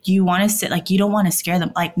 you want to sit, you don't want to scare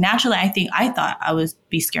them. Naturally, I thought I would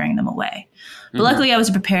be scaring them away. But luckily I was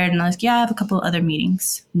prepared and I was I have a couple of other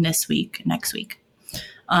meetings next week.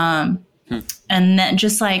 And then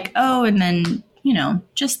just like, oh, and then, you know,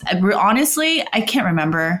 just honestly, I can't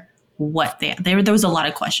remember what there was a lot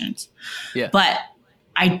of questions. Yeah. But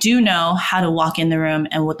I do know how to walk in the room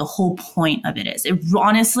and what the whole point of it is.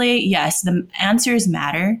 Honestly, yes, the answers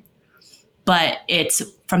matter, but it's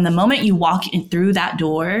from the moment you walk in through that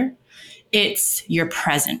door, it's your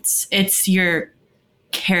presence. It's your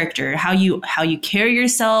character, how you carry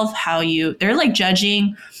yourself, they're like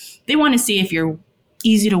judging. They want to see if you're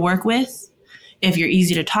easy to work with, if you're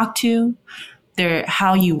easy to talk to. They're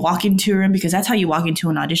how you walk into a room, because that's how you walk into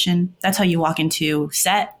an audition. That's how you walk into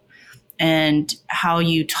set, and how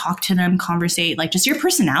you talk to them, conversate, like just your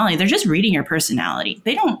personality. They're just reading your personality.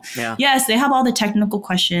 They don't, yes, they have all the technical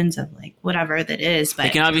questions of like whatever that is, but they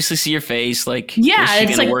can obviously see your face. Like, yeah, is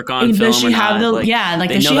she going to work on film or not? Like, yeah, like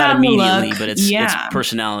they does know she that have immediately, the look? but it's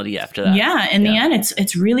personality after that. Yeah, in the end,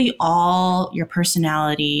 it's really all your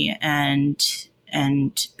personality, and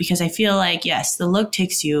because I feel like, yes, the look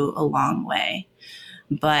takes you a long way,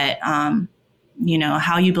 but you know,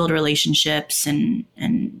 how you build relationships and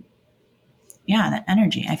yeah, that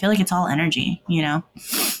energy. I feel like it's all energy, you know?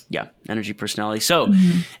 Yeah, energy, personality. So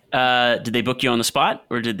did they book you on the spot,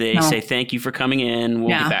 or did they say, thank you for coming in, we'll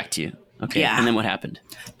get back to you? Okay, and then what happened?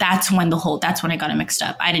 That's when I got it mixed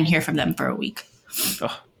up. I didn't hear from them for a week.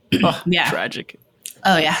 Oh yeah. Tragic.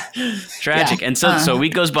 Oh, yeah. Tragic. Yeah. And so a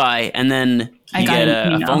week goes by, and then you get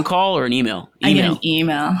a phone call or an email? I get an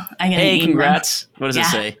email. Hey, congrats. What does it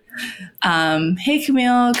say? Hey,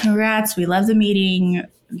 Camille, congrats. We love the meeting.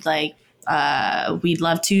 Like, we'd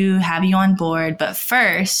love to have you on board, but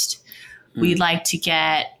first we'd like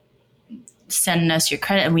to send us your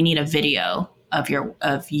credit, and we need a video of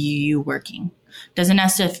you working. Doesn't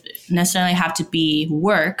necessarily have to be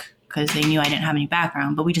work, because they knew I didn't have any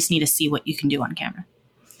background, but we just need to see what you can do on camera.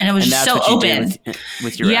 And it was just so open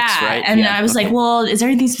with your ex, right? And I was like, well, is there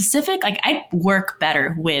anything specific? Like, I work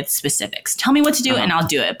better with specifics. Tell me what to do and I'll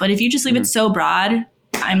do it. But if you just leave it so broad,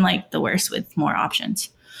 I'm like the worst with more options.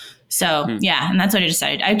 So and that's what I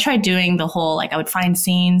decided. I tried doing the whole, like, I would find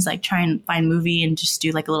scenes, like try and find movie and just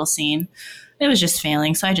do like a little scene. It was just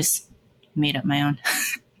failing. So I just made up my own.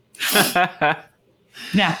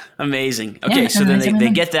 Yeah. Amazing. Okay. So then they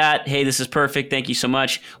get that. Hey, this is perfect. Thank you so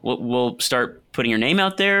much. We'll start putting your name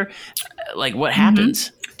out there. Like, what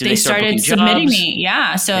happens? Do they started submitting me.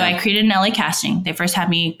 Yeah. So I created an LA casting. They first had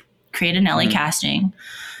me create an LA casting.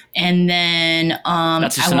 And then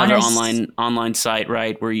that's just another online site,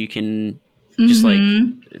 right? Where you can just like,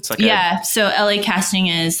 it's like so LA casting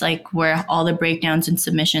is like where all the breakdowns and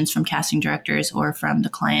submissions from casting directors or from the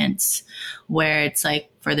clients, where it's like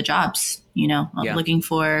for the jobs, you know, looking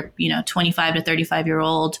for, 25 to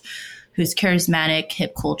 35-year-old who's charismatic,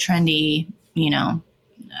 hip, cool, trendy,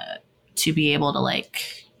 to be able to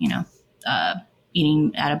like,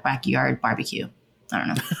 eating at a backyard barbecue. I don't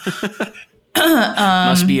know.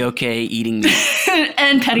 Must be okay eating meat.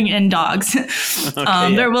 And petting in dogs.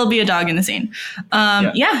 There will be a dog in the scene.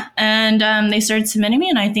 And they started submitting me,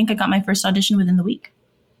 and I think I got my first audition within the week.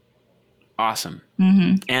 Awesome.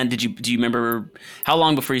 And do you remember how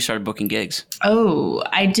long before you started booking gigs? Oh,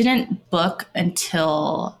 I didn't book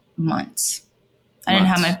until months. I didn't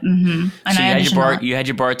have my. And so you had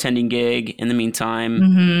your bartending gig in the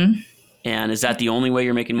meantime. And is that the only way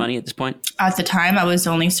you're making money at this point? At the time, I was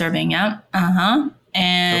only serving. Yeah.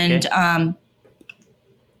 And and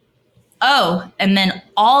then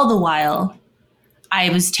all the while, I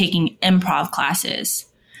was taking improv classes.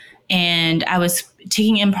 And I was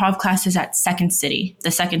taking improv classes at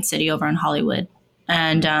the Second City over in Hollywood.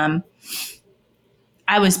 And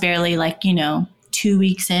I was barely 2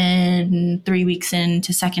 weeks in, 3 weeks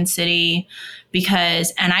into Second City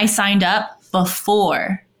and I signed up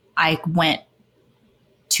before I went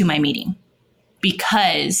to my meeting,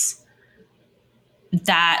 because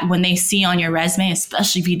that when they see on your resume,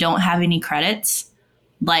 especially if you don't have any credits,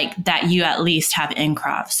 like that you at least have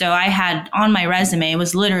improv. So I had on my resume, it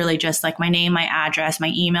was literally just like my name, my address,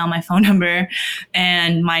 my email, my phone number,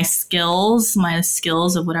 and my skills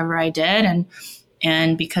of whatever I did.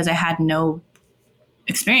 And because I had no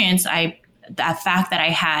experience, the fact that I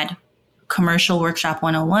had Commercial Workshop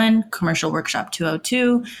 101, Commercial Workshop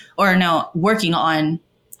 202, working on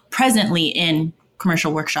presently in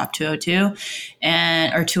Commercial Workshop 202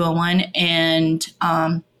 or 201, and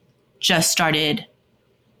just started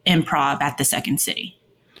improv at the Second City.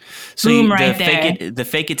 So the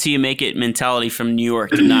fake it till you make it mentality from New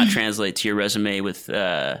York did not translate to your resume with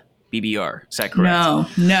BBR. Is that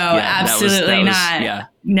correct? No, absolutely not. Yeah.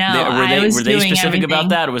 No, were they specific about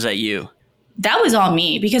that, or was that you? That was all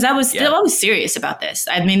me because I was serious about this.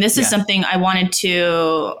 I mean, this is something I wanted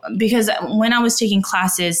to, because when I was taking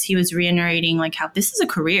classes, he was reiterating like how this is a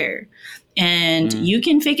career and you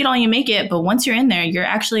can fake it all you make it. But once you're in there, you're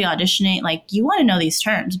actually auditioning. Like you want to know these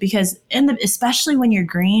terms because especially when you're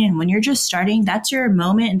green and when you're just starting, that's your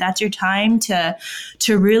moment and that's your time to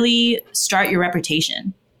really start your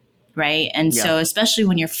reputation. Right. And so especially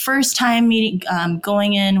when you're first time meeting,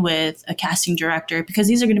 going in with a casting director, because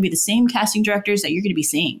these are going to be the same casting directors that you're going to be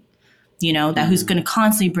seeing, that who's going to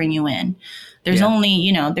constantly bring you in. There's only,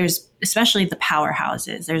 there's especially the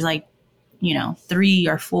powerhouses. There's like, 3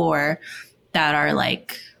 or 4 that are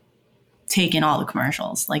like taking all the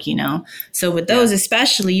commercials, So with those,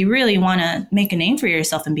 especially, you really want to make a name for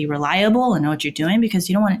yourself and be reliable and know what you're doing because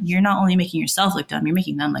you're not only making yourself look dumb, you're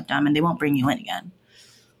making them look dumb and they won't bring you in again.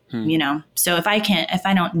 So if I can't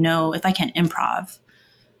improv,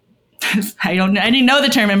 I didn't know the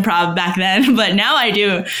term improv back then, but now I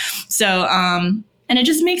do. So, and it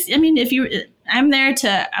just makes, I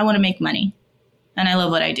want to make money and I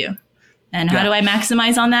love what I do. And how do I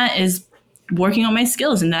maximize on that is working on my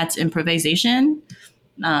skills. And that's improvisation,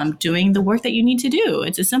 doing the work that you need to do.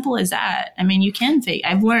 It's as simple as that. I mean,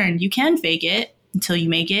 I've learned you can fake it until you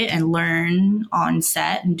make it and learn on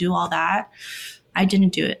set and do all that. I didn't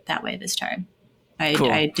do it that way this time.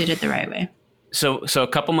 I did it the right way. So a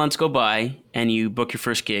couple months go by and you book your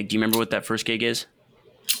first gig. Do you remember what that first gig is?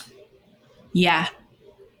 Yeah.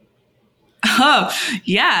 Oh,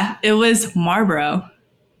 yeah. It was Marlboro.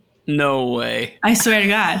 No way. I swear to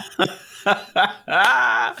God.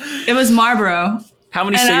 It was Marlboro. How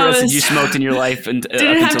many cigarettes had you smoked in your life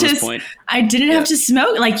until this point? I didn't have to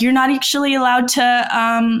smoke. Like, you're not actually allowed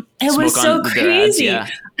to. It was so crazy.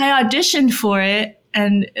 Ads, I auditioned for it,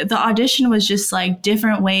 and the audition was just like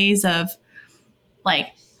different ways of like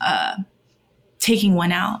taking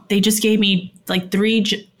one out. They just gave me like three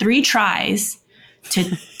tries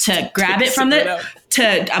to grab it from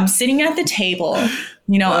I'm sitting at the table,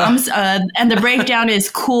 and the breakdown is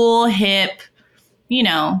cool, hip,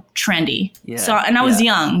 trendy. Yeah, so, and I was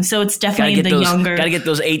young, so it's definitely younger. Got to get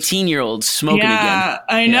those 18-year-olds smoking again. Yeah,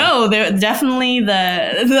 I know. They're definitely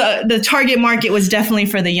the target market was definitely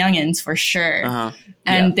for the youngins for sure. Uh-huh.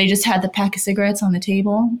 And they just had the pack of cigarettes on the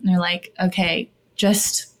table. And they're like, okay,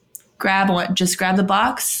 just grab one. Just grab the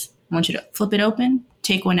box. I want you to flip it open,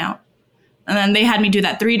 take one out. And then they had me do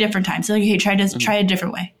that 3 different times. So like, okay, try a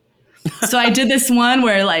different way. So I did this one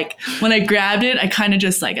where like when I grabbed it, I kind of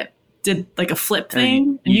just did like a flip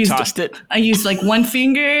thing. You tossed it? I used like one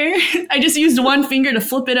finger. I just used one finger to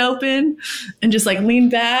flip it open and just like lean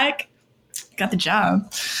back. Got the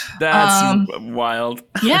job. That's wild.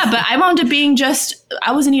 Yeah, but I wound up being I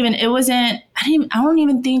don't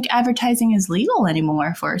even think advertising is legal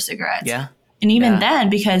anymore for cigarettes. Yeah. And even then,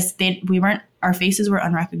 because our faces were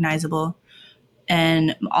unrecognizable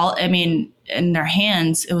and in their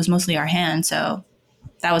hands, it was mostly our hands. So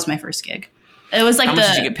that was my first gig. It was like how much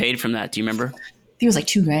did you get paid from that? Do you remember? I think it was like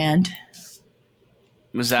 $2,000.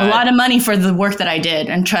 Was that a lot of money for the work that I did?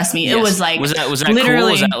 And trust me, it was like was that literally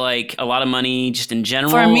cool? Was that like a lot of money just in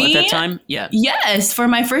general for me, at that time? Yeah. Yes, for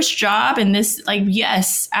my first job and this,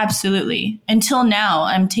 yes, absolutely. Until now,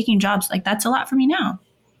 I'm taking jobs like that's a lot for me now.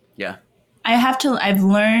 Yeah. I've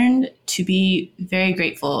learned to be very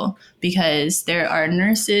grateful because there are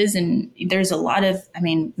nurses and there's a lot of, I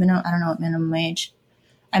don't know what minimum wage.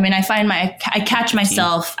 I catch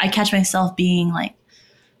myself being like,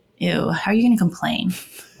 ew, how are you going to complain?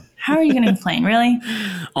 How are you going to complain? Really?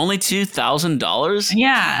 Only $2,000?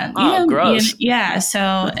 Yeah. Oh, gross. Yeah.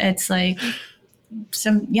 So it's like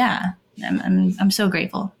I'm so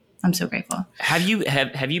grateful. I'm so grateful. Have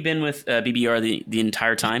you been with BBR the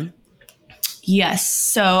entire time? Yes.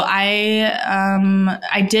 So I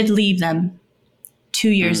did leave them 2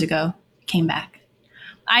 years ago, came back.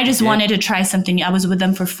 I just wanted to try something. I was with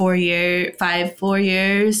them for 4 years.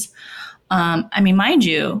 Mind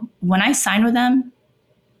you, when I signed with them,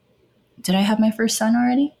 did I have my first son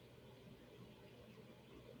already?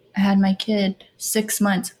 I had my kid 6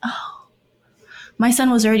 months. Oh, my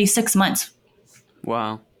son was already 6 months.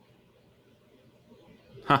 Wow.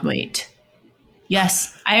 Huh. Wait.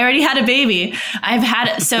 Yes, I already had a baby. I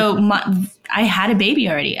had a baby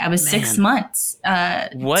already. I was 6 months.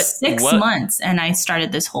 Six months, and I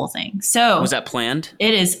started this whole thing. So was that planned?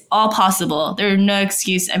 It is all possible. There are no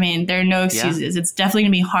excuses. There are no excuses. Yeah. It's definitely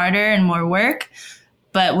gonna be harder and more work.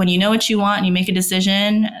 But when you know what you want and you make a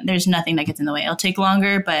decision, there's nothing that gets in the way. It'll take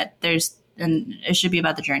longer, but it should be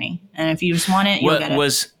about the journey. And if you just want it, you'll get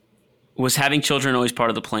it. Was having children always part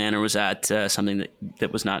of the plan, or was that something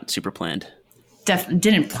that was not super planned?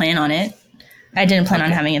 Didn't plan on it. I didn't plan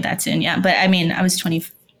on having it that soon. Yeah. But I mean, I was 20.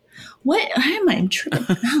 What? Why am I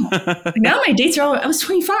tripping now? Now my dates are all, I was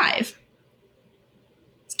 25.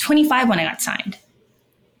 25 when I got signed.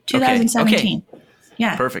 2017. Okay.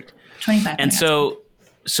 Yeah. Perfect. 25. And so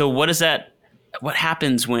what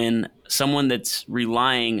happens when someone that's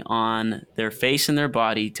relying on their face and their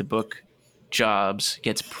body to book jobs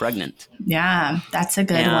gets pregnant? Yeah, that's a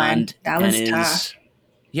good one. That was tough.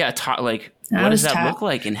 Yeah. What does that look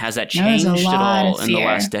like? And has that changed at all in the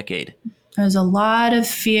last decade? There was a lot of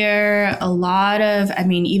fear,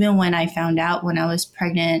 even when I found out when I was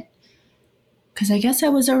pregnant, because I guess I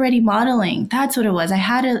was already modeling. That's what it was. I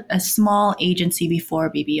had a small agency before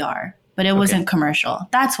BBR, but it wasn't commercial.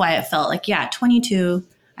 That's why it felt like, 22.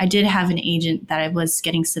 I did have an agent that I was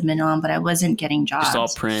getting submitted on, but I wasn't getting jobs. Just all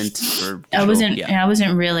print. I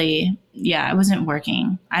wasn't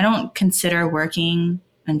working. I don't consider working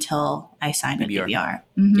until I signed with BBR.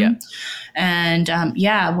 Mm-hmm. Yeah. And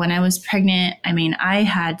when I was pregnant, I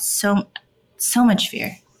had so much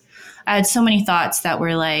fear. I had so many thoughts that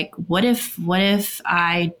were like, what if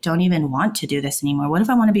I don't even want to do this anymore? What if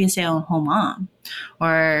I want to be a stay-at-home mom?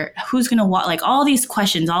 Or who's going to like all these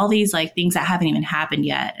questions, all these like things that haven't even happened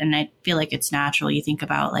yet. And I feel like it's natural. You think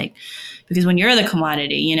about because when you're the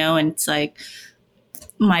commodity, and it's like,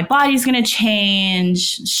 my body's going to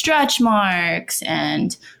change, stretch marks,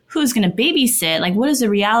 and who's going to babysit? Like, what is the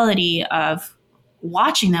reality of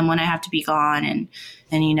watching them when I have to be gone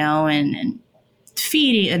and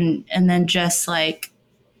feeding and then just like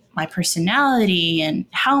my personality and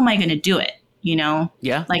how am I going to do it?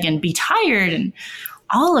 Yeah. And be tired and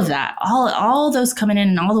all of that, all those coming in,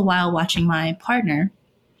 and all the while watching my partner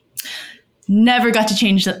never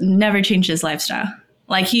changed his lifestyle.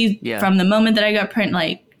 From the moment that I got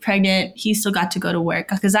pregnant, he still got to go to work.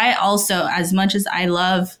 Because I also, as much as I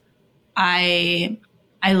love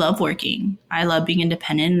working. I love being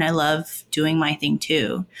independent, and I love doing my thing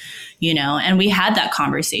too, and we had that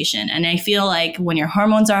conversation. And I feel like when your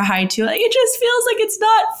hormones are high too, it just feels like it's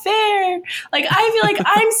not fair. I feel like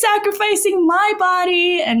I'm sacrificing my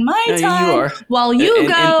body and my time while you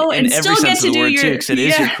go and still get to do your, because it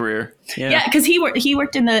is your career. Yeah. Cause he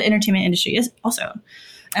worked in the entertainment industry also.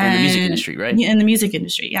 In the music industry, right? Yeah, in the music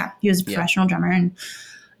industry. Yeah. He was a professional drummer, and,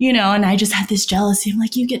 and I just had this jealousy. I'm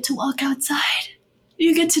like, you get to walk outside.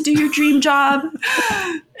 You get to do your dream job,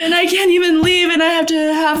 and I can't even leave, and I have to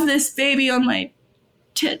have this baby on my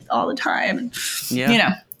tit all the time.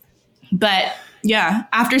 Yeah. But yeah,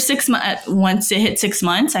 after 6 months, once it hit 6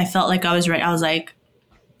 months, I felt like I was ready. I was like,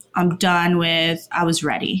 I'm done with, I was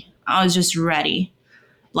ready. I was just ready.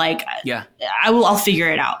 I'll figure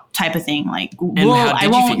it out type of thing. I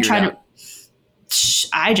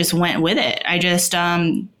just went with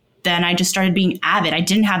it. Then I just started being avid. I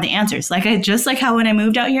didn't have the answers. Just like how when I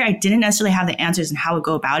moved out here, I didn't necessarily have the answers and how to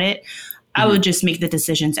go about it. I would just make the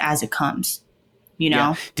decisions as it comes,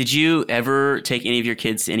 Yeah. Did you ever take any of your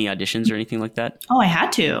kids to any auditions or anything like that? Oh, I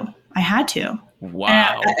had to.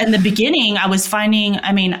 Wow. And in the beginning, I was finding,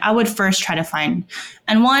 I would first try to find,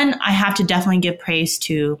 and one, I have to definitely give praise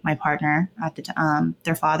to my partner at the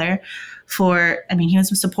their father for, he was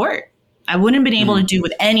with support. I wouldn't have been able to do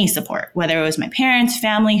with any support, whether it was my parents,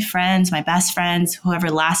 family, friends, my best friends, whoever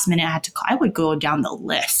last minute I had to call. I would go down the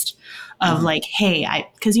list of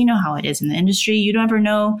because you know how it is in the industry. You don't ever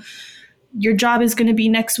know your job is going to be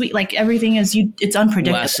next week. Everything is it's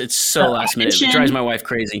unpredictable. It's so last minute. It drives my wife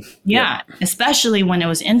crazy. Yeah. Yep. Especially when it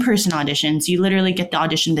was in-person auditions, you literally get the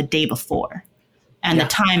audition the day before, and the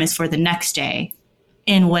time is for the next day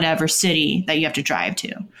in whatever city that you have to drive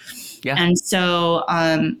to. Yeah. And so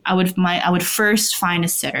I would first find a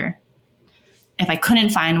sitter. If I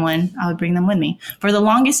couldn't find one, I would bring them with me. For the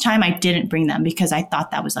longest time, I didn't bring them because I thought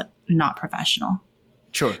that was not professional.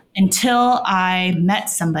 Sure. Until I met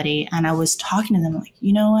somebody and I was talking to them, like,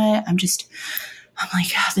 you know what? I'm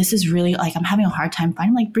like, this is really I'm having a hard time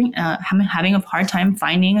finding I'm having a hard time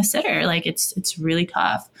finding a sitter. It's really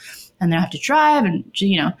tough. And then I have to drive, and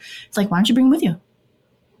it's like, why don't you bring them with you?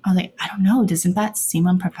 I was like, I don't know. Doesn't that seem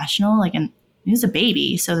unprofessional? And he was a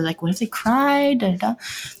baby. So they're like, what if they cried? Da, da, da.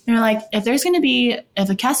 They're like, if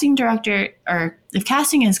a casting director, or if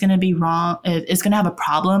casting is going to be wrong, is going to have a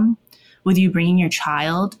problem with you bringing your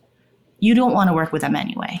child, you don't want to work with them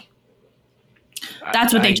anyway.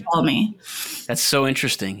 That's what they told me. That's so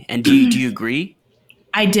interesting. And do you agree?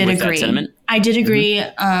 I did agree. That sentiment? I did agree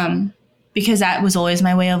because that was always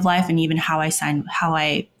my way of life, and even how I signed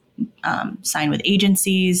with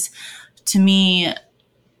agencies. To me,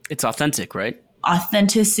 it's authentic, right?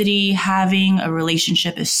 Authenticity, having a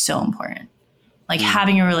relationship is so important.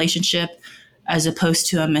 Having a relationship as opposed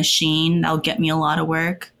to a machine that'll get me a lot of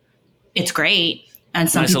work it's great. And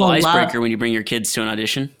some nice people little icebreaker love. when you bring your kids to an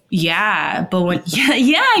audition. Yeah, but when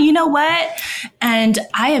yeah, you know what? And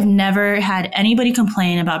I have never had anybody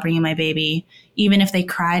complain about bringing my baby. Even if they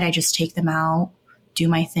cried, I just take them out, do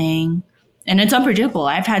my thing, and it's unpredictable.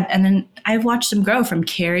 And then I've watched them grow from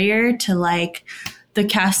carrier to like the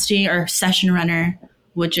casting or session runner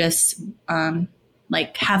would just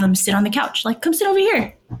like have them sit on the couch, like come sit over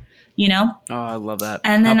here, you know? Oh, I love that.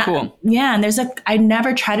 And then, cool. Yeah. And I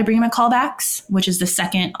never try to bring my callbacks, which is the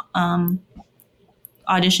second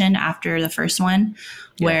audition after the first one,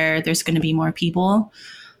 where there's going to be more people.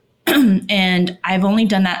 And I've only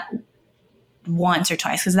done that once or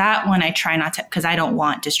twice, because that one I try not to, because I don't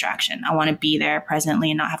want distraction. I want to be there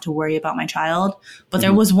presently and not have to worry about my child. But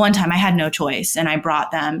there was one time I had no choice and I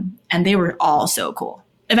brought them and they were all so cool.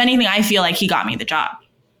 If anything, I feel like he got me the job.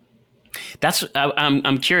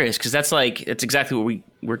 I'm curious, because that's exactly what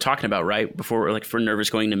we're talking about, right? Before, like, for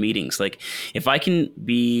nervous going to meetings. Like, if I can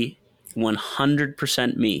be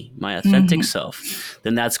 100% me, my authentic self,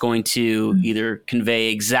 then that's going to either convey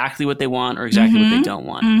exactly what they want or exactly what they don't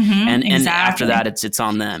want. And after that, it's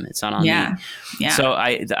on them. It's not on me. Yeah. So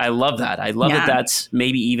I love that. I love that that's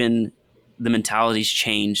maybe even the mentality's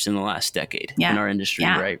changed in the last decade in our industry,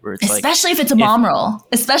 right? Where it's especially if it's a mom role.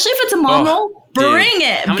 Especially if it's a mom role, bring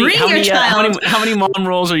it. Bring your child. How many mom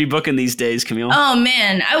roles are you booking these days, Camille? Oh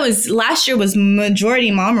man, last year was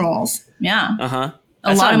majority mom roles. Yeah.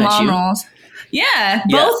 A lot of mom roles. Yeah,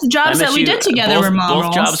 both jobs that we did together were mom roles.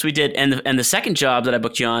 Both jobs we did, and the second job that I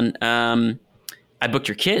booked you on, I booked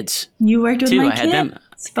your kids. You worked with my kids?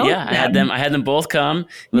 I had them. I had them both come.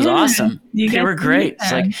 It was awesome. They were great.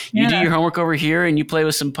 It's like you do your homework over here, and you play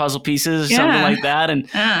with some puzzle pieces or something like that, and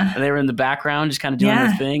they were in the background, just kind of doing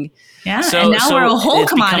their thing. Yeah, so, and now we're a whole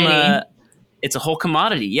commodity. It's a whole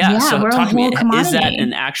commodity. Yeah. So we're a whole commodity. Is that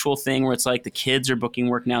an actual thing where it's like the kids are booking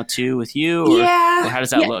work now too with you? Or, or how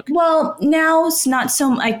does that look? Well, now it's not so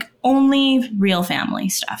like only real family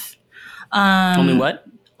stuff. Only what?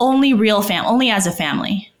 Only real only as a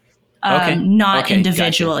family. Not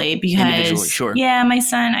individually, because my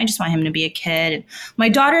son, I just want him to be a kid. My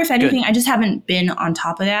daughter, if anything, I just haven't been on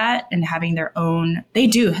top of that and having their own.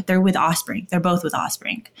 They're with Offspring. They're both with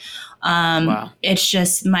Offspring. Wow. It's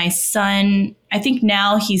just my son, I think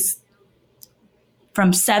now he's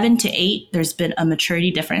from 7 to 8, there's been a maturity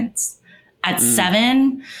difference. At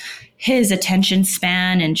 7, his attention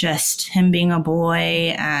span and just him being a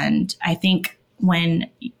boy. And I think when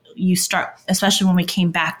you start, especially when we came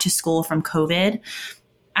back to school from COVID,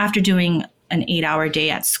 after doing an 8-hour day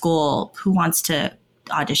at school, who wants to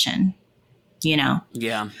audition, you know?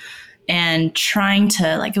 Yeah. And trying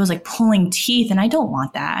to, like, it was like pulling teeth, and I don't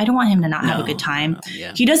want that. I don't want him to not have a good time.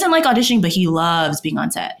 He doesn't like auditioning, but he loves being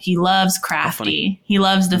on set. He loves crafty. He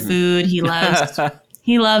loves the food. He loves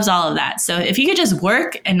he loves all of that. So if he could just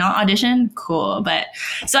work and not audition, cool. But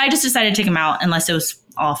so I just decided to take him out unless it was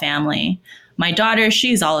all family. My daughter,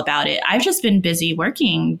 she's all about it. I've just been busy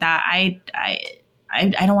working that I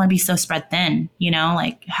don't want to be so spread thin, you know,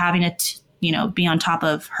 like having to, be on top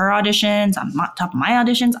of her auditions, on top of my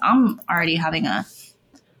auditions. I'm already having a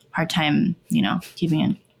hard time, keeping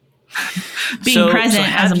in being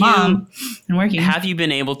present as a mom and working. Have you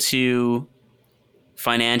been able to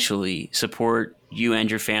financially support you and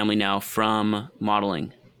your family now from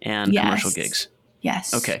modeling and commercial gigs?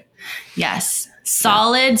 Yes. Okay. Yes.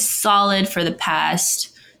 Solid for the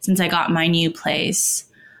past, since I got my new place,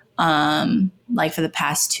 like for the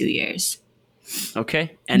past 2 years.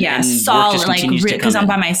 Okay. And solid, like, because I'm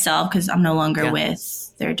by myself, because I'm no longer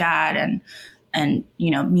with their dad, and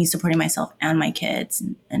me supporting myself and my kids.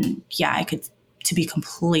 And I could, to be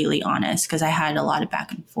completely honest, because I had a lot of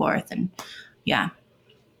back and forth, and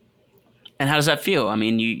And how does that feel? I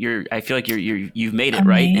mean, I feel like you've made it,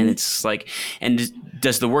 right? And it's like, and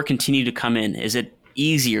does the work continue to come in? Is it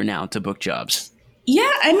easier now to book jobs? Yeah,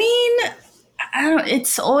 I mean,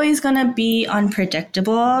 it's always going to be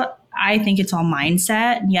unpredictable. I think it's all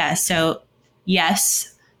mindset. Yeah. So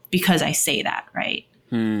yes, because I say that, right?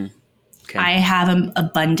 Okay. I have an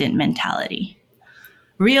abundant mentality.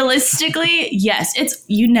 Realistically, yes,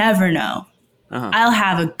 you never know. I'll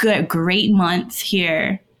have a great month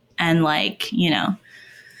here and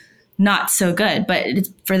not so good. But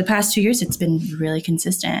for the past 2 years, it's been really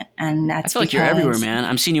consistent. And that's I feel like you're everywhere, man.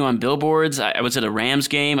 I'm seeing you on billboards. I was at a Rams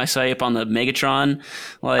game. I saw you up on the Megatron.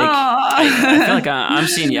 Like, I feel like I'm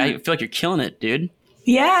seeing you. I feel like you're killing it, dude.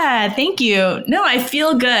 Yeah, thank you. No, I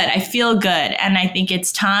feel good. And I think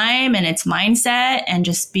it's time and it's mindset and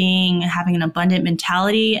just having an abundant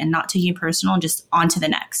mentality and not taking it personal and just on to the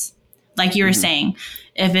next. Like you were saying,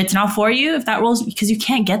 if it's not for you, if that role's, because you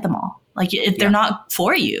can't get them all. Like if they're not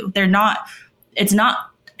for you, it's not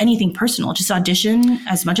anything personal. Just audition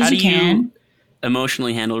as much as you can.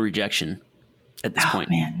 Emotionally handle rejection at this point?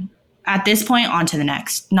 Man. At this point, on to the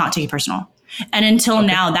next, not take it personal. And until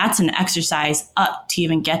now, that's an exercise up to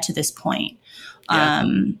even get to this point.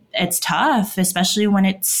 It's tough, especially when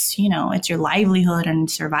it's, it's your livelihood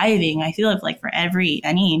and surviving. I feel like for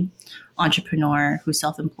any entrepreneur who's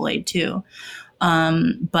self-employed too.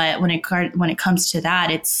 But when it comes to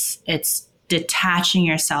that, it's detaching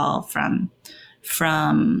yourself from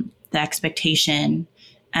the expectation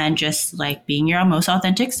and just like being your most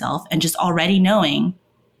authentic self and just already knowing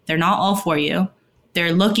they're not all for you.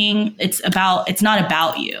 They're looking, it's not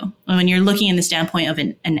about you. When you're looking in the standpoint of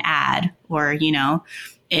an ad or,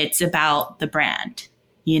 it's about the brand,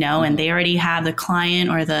 and they already have the client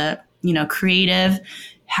or the, creative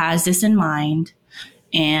has this in mind,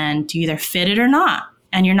 and you either fit it or not.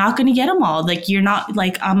 And you're not going to get them all. Like you're not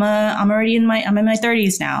like, I'm in my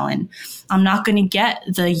 30s now, and I'm not going to get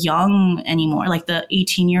the young anymore. Like the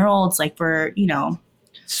 18-year-olds, like we're,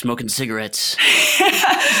 smoking cigarettes.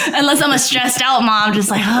 Unless I'm a stressed out mom, just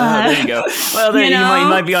like, there you go. Well, there you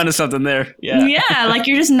might be onto something there. Yeah. Yeah. Like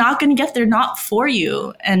you're just not going to get, they're not for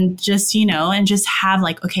you. And just, and just have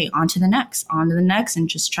like, okay, on to the next, and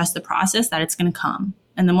just trust the process that it's going to come.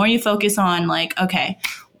 And the more you focus on like, okay,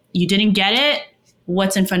 you didn't get it.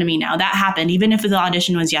 What's in front of me now? That happened. Even if the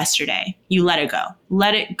audition was yesterday, you let it go.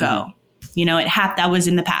 That was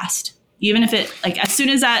in the past. Even if it, like, as soon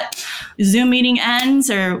as that Zoom meeting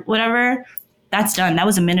ends or whatever, that's done. That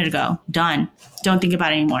was a minute ago. Done. Don't think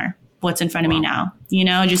about it anymore. What's in front of me now?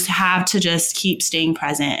 Just have to just keep staying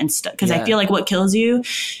present and because I feel like what kills you,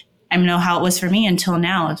 I know how it was for me until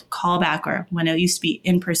now, a callback or when it used to be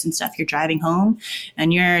in-person stuff, you're driving home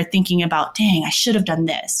and you're thinking about, dang, I should have done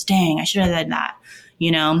this. Dang, I should have done that,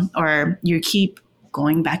 or you keep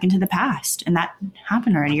going back into the past and that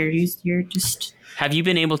happened already. You're just... Have you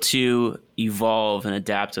been able to evolve and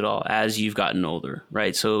adapt at all as you've gotten older,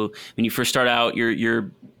 right? So when you first start out,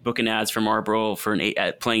 you're booking ads for Marlboro for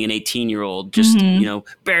playing an 18-year-old, just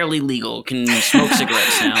barely legal, can smoke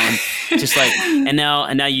cigarettes now, and just like, and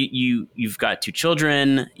now you've got 2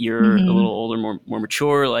 children, you're a little older, more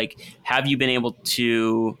mature. Like, have you been able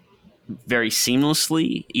to very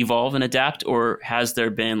seamlessly evolve and adapt, or has there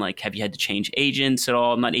been like, have you had to change agents at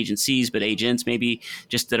all? Not agencies, but agents maybe,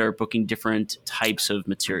 just that are booking different types of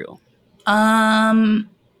material?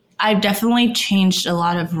 I've definitely changed a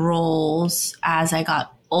lot of roles as I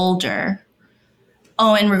got older.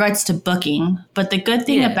 Oh, in regards to booking. But the good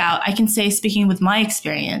thing about, I can say, speaking with my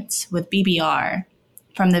experience with BBR,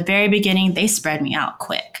 from the very beginning, they spread me out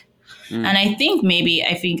quick. And I think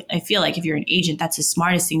I feel like if you're an agent, that's the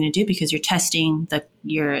smartest thing to do, because you're testing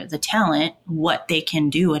the talent, what they can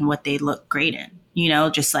do and what they look great in,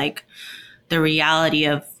 just like the reality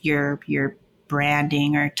of your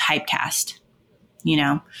branding or typecast,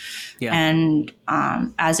 and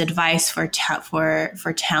as advice for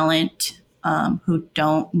talent who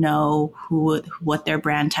don't know what their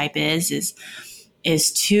brand type is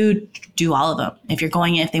to do all of them. If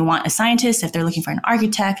they want a scientist, if they're looking for an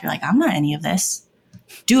architect, you're like, I'm not any of this.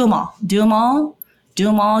 Do them all,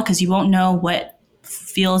 because you won't know what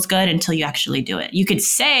feels good until you actually do it. You could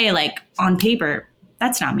say like on paper,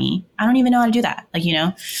 that's not me. I don't even know how to do that. Like,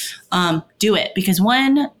 do it, because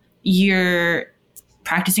when you're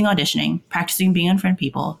practicing auditioning, practicing being in front of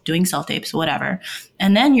people, doing self-tapes, whatever,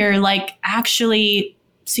 and then you're like actually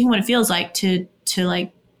seeing what it feels like to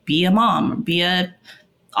like be a mom,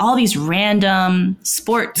 all these random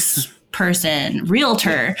sports person,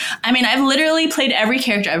 realtor. I mean, I've literally played every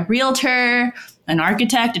character: a realtor, an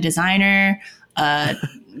architect, a designer, a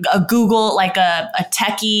Google, like a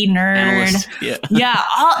techie nerd. Analyst. Yeah.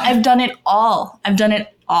 I've done it all.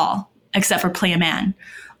 Except for play a man.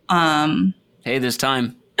 Hey, there's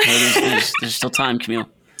time. There's still time, Camille.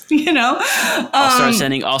 I'll start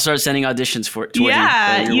sending auditions towards you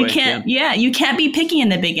can't. Yeah, you can't be picky in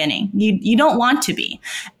the beginning. You don't want to be.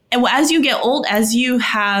 And as you get old, as you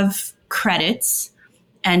have credits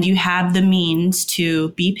and you have the means to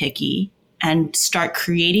be picky and start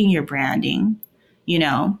creating your branding,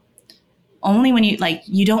 only when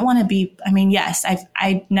you don't want to be, yes,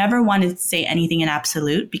 I never wanted to say anything in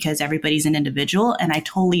absolute, because everybody's an individual, and I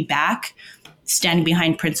totally back standing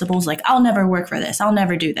behind principles like, I'll never work for this, I'll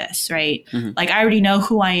never do this, right? Mm-hmm. Like, I already know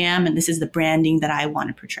who I am, and this is the branding that I want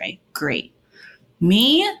to portray. Great.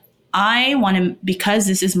 Me, I want to, because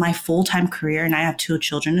this is my full-time career and I have 2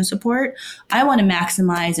 children to support, I want to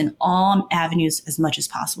maximize in all avenues as much as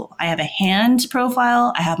possible. I have a hand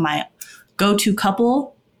profile. I have my go-to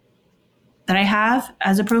couple that I have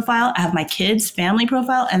as a profile. I have my kids' family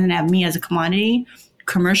profile, and then I have me as a commodity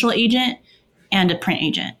commercial agent and a print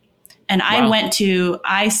agent. And Wow.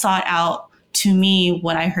 I sought out, to me,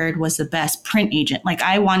 what I heard was the best print agent. Like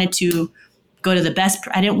I wanted to go to the best.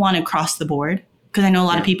 I didn't want to cross the board because I know a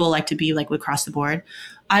lot of people like to be like with cross the board.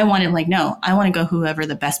 I wanted like, no, I want to go whoever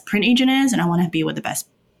the best print agent is, and I want to be what the best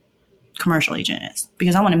commercial agent is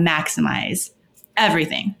because I want to maximize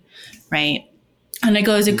everything, right? And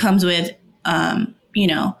it comes with, and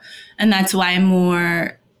that's why I'm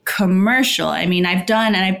more commercial. I mean, I've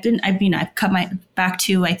cut my back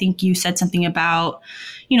to, I think you said something about,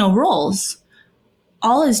 roles.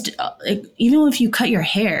 All is, even if you cut your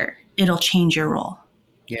hair, it'll change your role.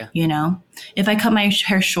 Yeah. If I cut my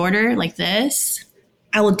hair shorter like this,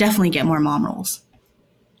 I will definitely get more mom roles.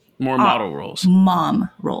 More model roles. Mom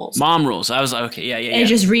roles. Mom roles. I was like, okay, yeah. It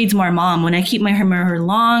just reads more mom. When I keep my hair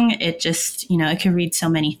long, it just, it can read so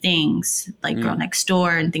many things, like Girl Next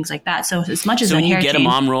Door and things like that. So as much as when you get a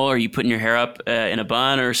mom role, are you putting your hair up in a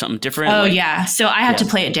bun or something different? Oh, yeah. So I have to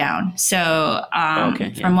play it down. So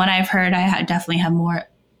from what I've heard, definitely have more.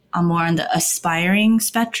 I'm more on the aspiring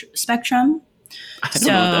spectrum. I don't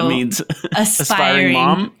know what that means. Aspiring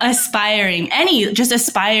mom? Aspiring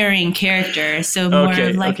character. So more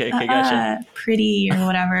of like gotcha. Pretty or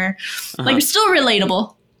whatever. Like still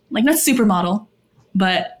relatable. Like not supermodel,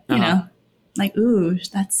 but like, ooh,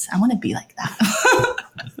 I want to be like that.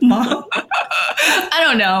 Mom. I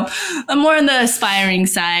don't know. I'm more on the aspiring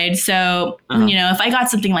side. So, if I got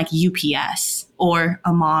something like UPS or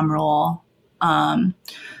a mom role,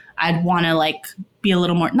 I'd want to like be a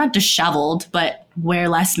little more, not disheveled, but wear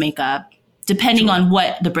less makeup, depending on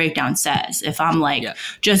what the breakdown says. If I'm like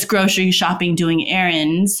just grocery shopping, doing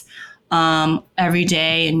errands every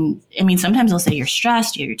day. And I mean, sometimes they'll say you're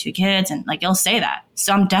stressed, you have your 2 kids, and like, they'll say that.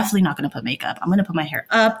 So I'm definitely not going to put makeup. I'm going to put my hair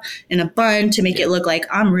up in a bun to make it look like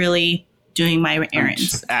I'm really doing my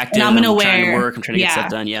errands. Active, and I'm trying to work. I'm trying to get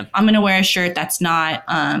stuff done. Yeah. I'm going to wear a shirt that's not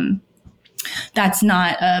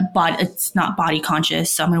it's not body conscious.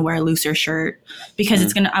 So I'm going to wear a looser shirt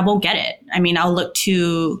because I won't get it. I mean, I'll look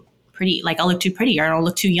too pretty, or I'll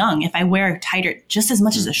look too young if I wear tighter, just as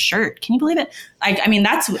much as a shirt. Can you believe it? I mean,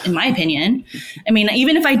 that's in my opinion. I mean,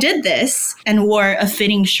 even if I did this and wore a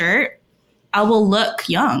fitting shirt, I will look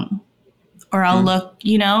young, or I'll look,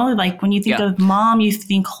 like when you think of mom, you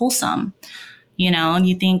think wholesome, and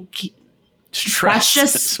you think stress.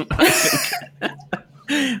 That's just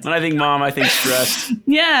when I think mom, I think stressed.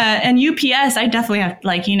 Yeah. And UPS, I definitely have,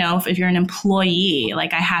 like, if you're an employee,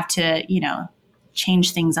 like I have to,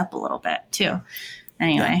 change things up a little bit too.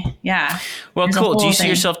 Anyway, yeah. Well, cool. Do you see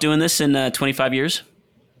yourself doing this in 25 years?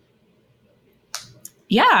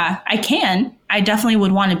 Yeah, I can. I definitely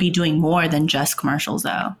would want to be doing more than just commercials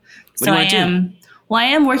though. So I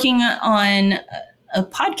am working on a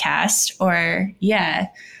podcast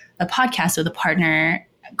a podcast with a partner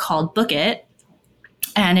called Book It.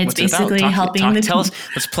 And it's basically helping tell us.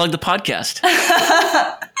 Let's plug the podcast.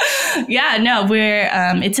 We're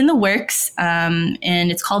it's in the works, and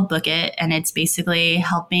it's called Book It, and it's basically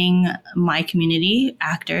helping my community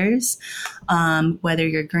actors, whether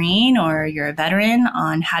you're green or you're a veteran,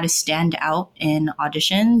 on how to stand out in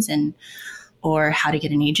auditions or how to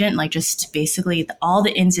get an agent, like just basically all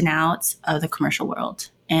the ins and outs of the commercial world.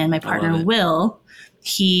 And my partner Will,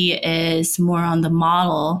 he is more on the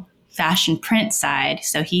model fashion print side.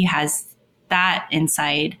 So he has that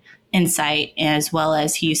insight as well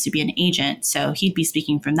as he used to be an agent. So he'd be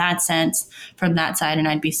speaking from that side, and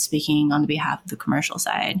I'd be speaking on behalf of the commercial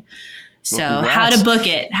side. So how to book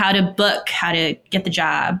it, how to get the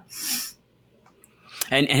job.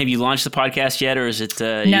 And have you launched the podcast yet, or is it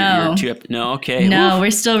no? No, okay. No,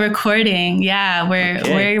 we're still recording. Yeah,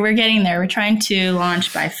 we're getting there. We're trying to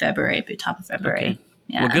launch by top of February. Okay.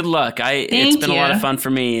 Yeah. Well, good luck. It's been a lot of fun for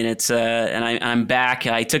me, and it's I'm back.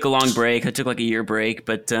 I took a long break. I took like a year break,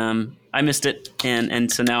 but I missed it,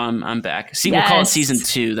 and so now I'm back. We'll call it season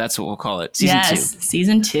 2. That's what we'll call it.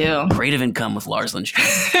 Season 2. Creative Income with Lars Lindstrom.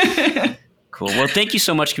 Cool. Well, thank you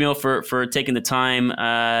so much, Camille, for taking the time.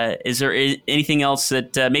 Is there anything else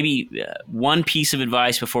that maybe one piece of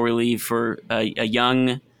advice before we leave for a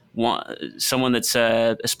young someone that's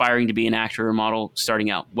aspiring to be an actor or model starting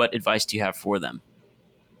out? What advice do you have for them?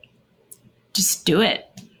 Just do it.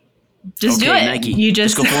 Just do it. Nike. You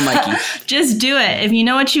just go full Nike. Just do it. If you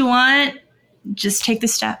know what you want, just take the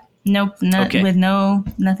step. With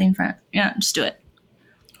nothing front. Yeah, just do it.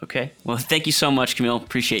 Okay. Well, thank you so much, Camille.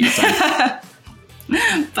 Appreciate your time.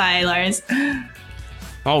 Bye, Lars.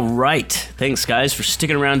 All right. Thanks, guys, for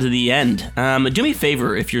sticking around to the end. Do me a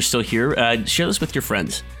favor, if you're still here, share this with your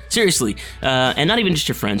friends. Seriously, and not even just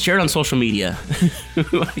your friends. Share it on social media,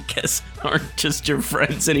 who I guess aren't just your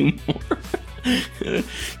friends anymore.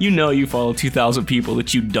 You know you follow 2,000 people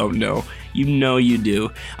that you don't know. You know you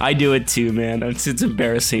do. I do it too, man. It's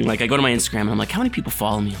embarrassing. Like, I go to my Instagram and I'm like, how many people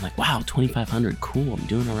follow me? I'm like, wow, 2,500. Cool, I'm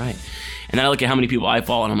doing all right. And then I look at how many people I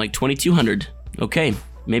follow and I'm like, 2,200. Okay,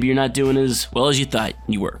 maybe you're not doing as well as you thought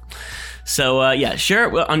you were. So yeah, share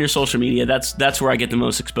it on your social media. That's where I get the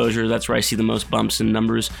most exposure. That's where I see the most bumps in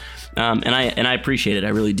numbers, and I appreciate it. I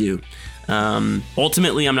really do.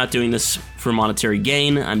 Ultimately, I'm not doing this for monetary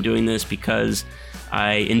gain. I'm doing this because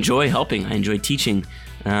I enjoy helping. I enjoy teaching,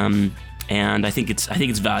 and I think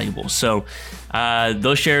it's valuable. So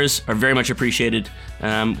those shares are very much appreciated.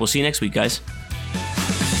 We'll see you next week, guys.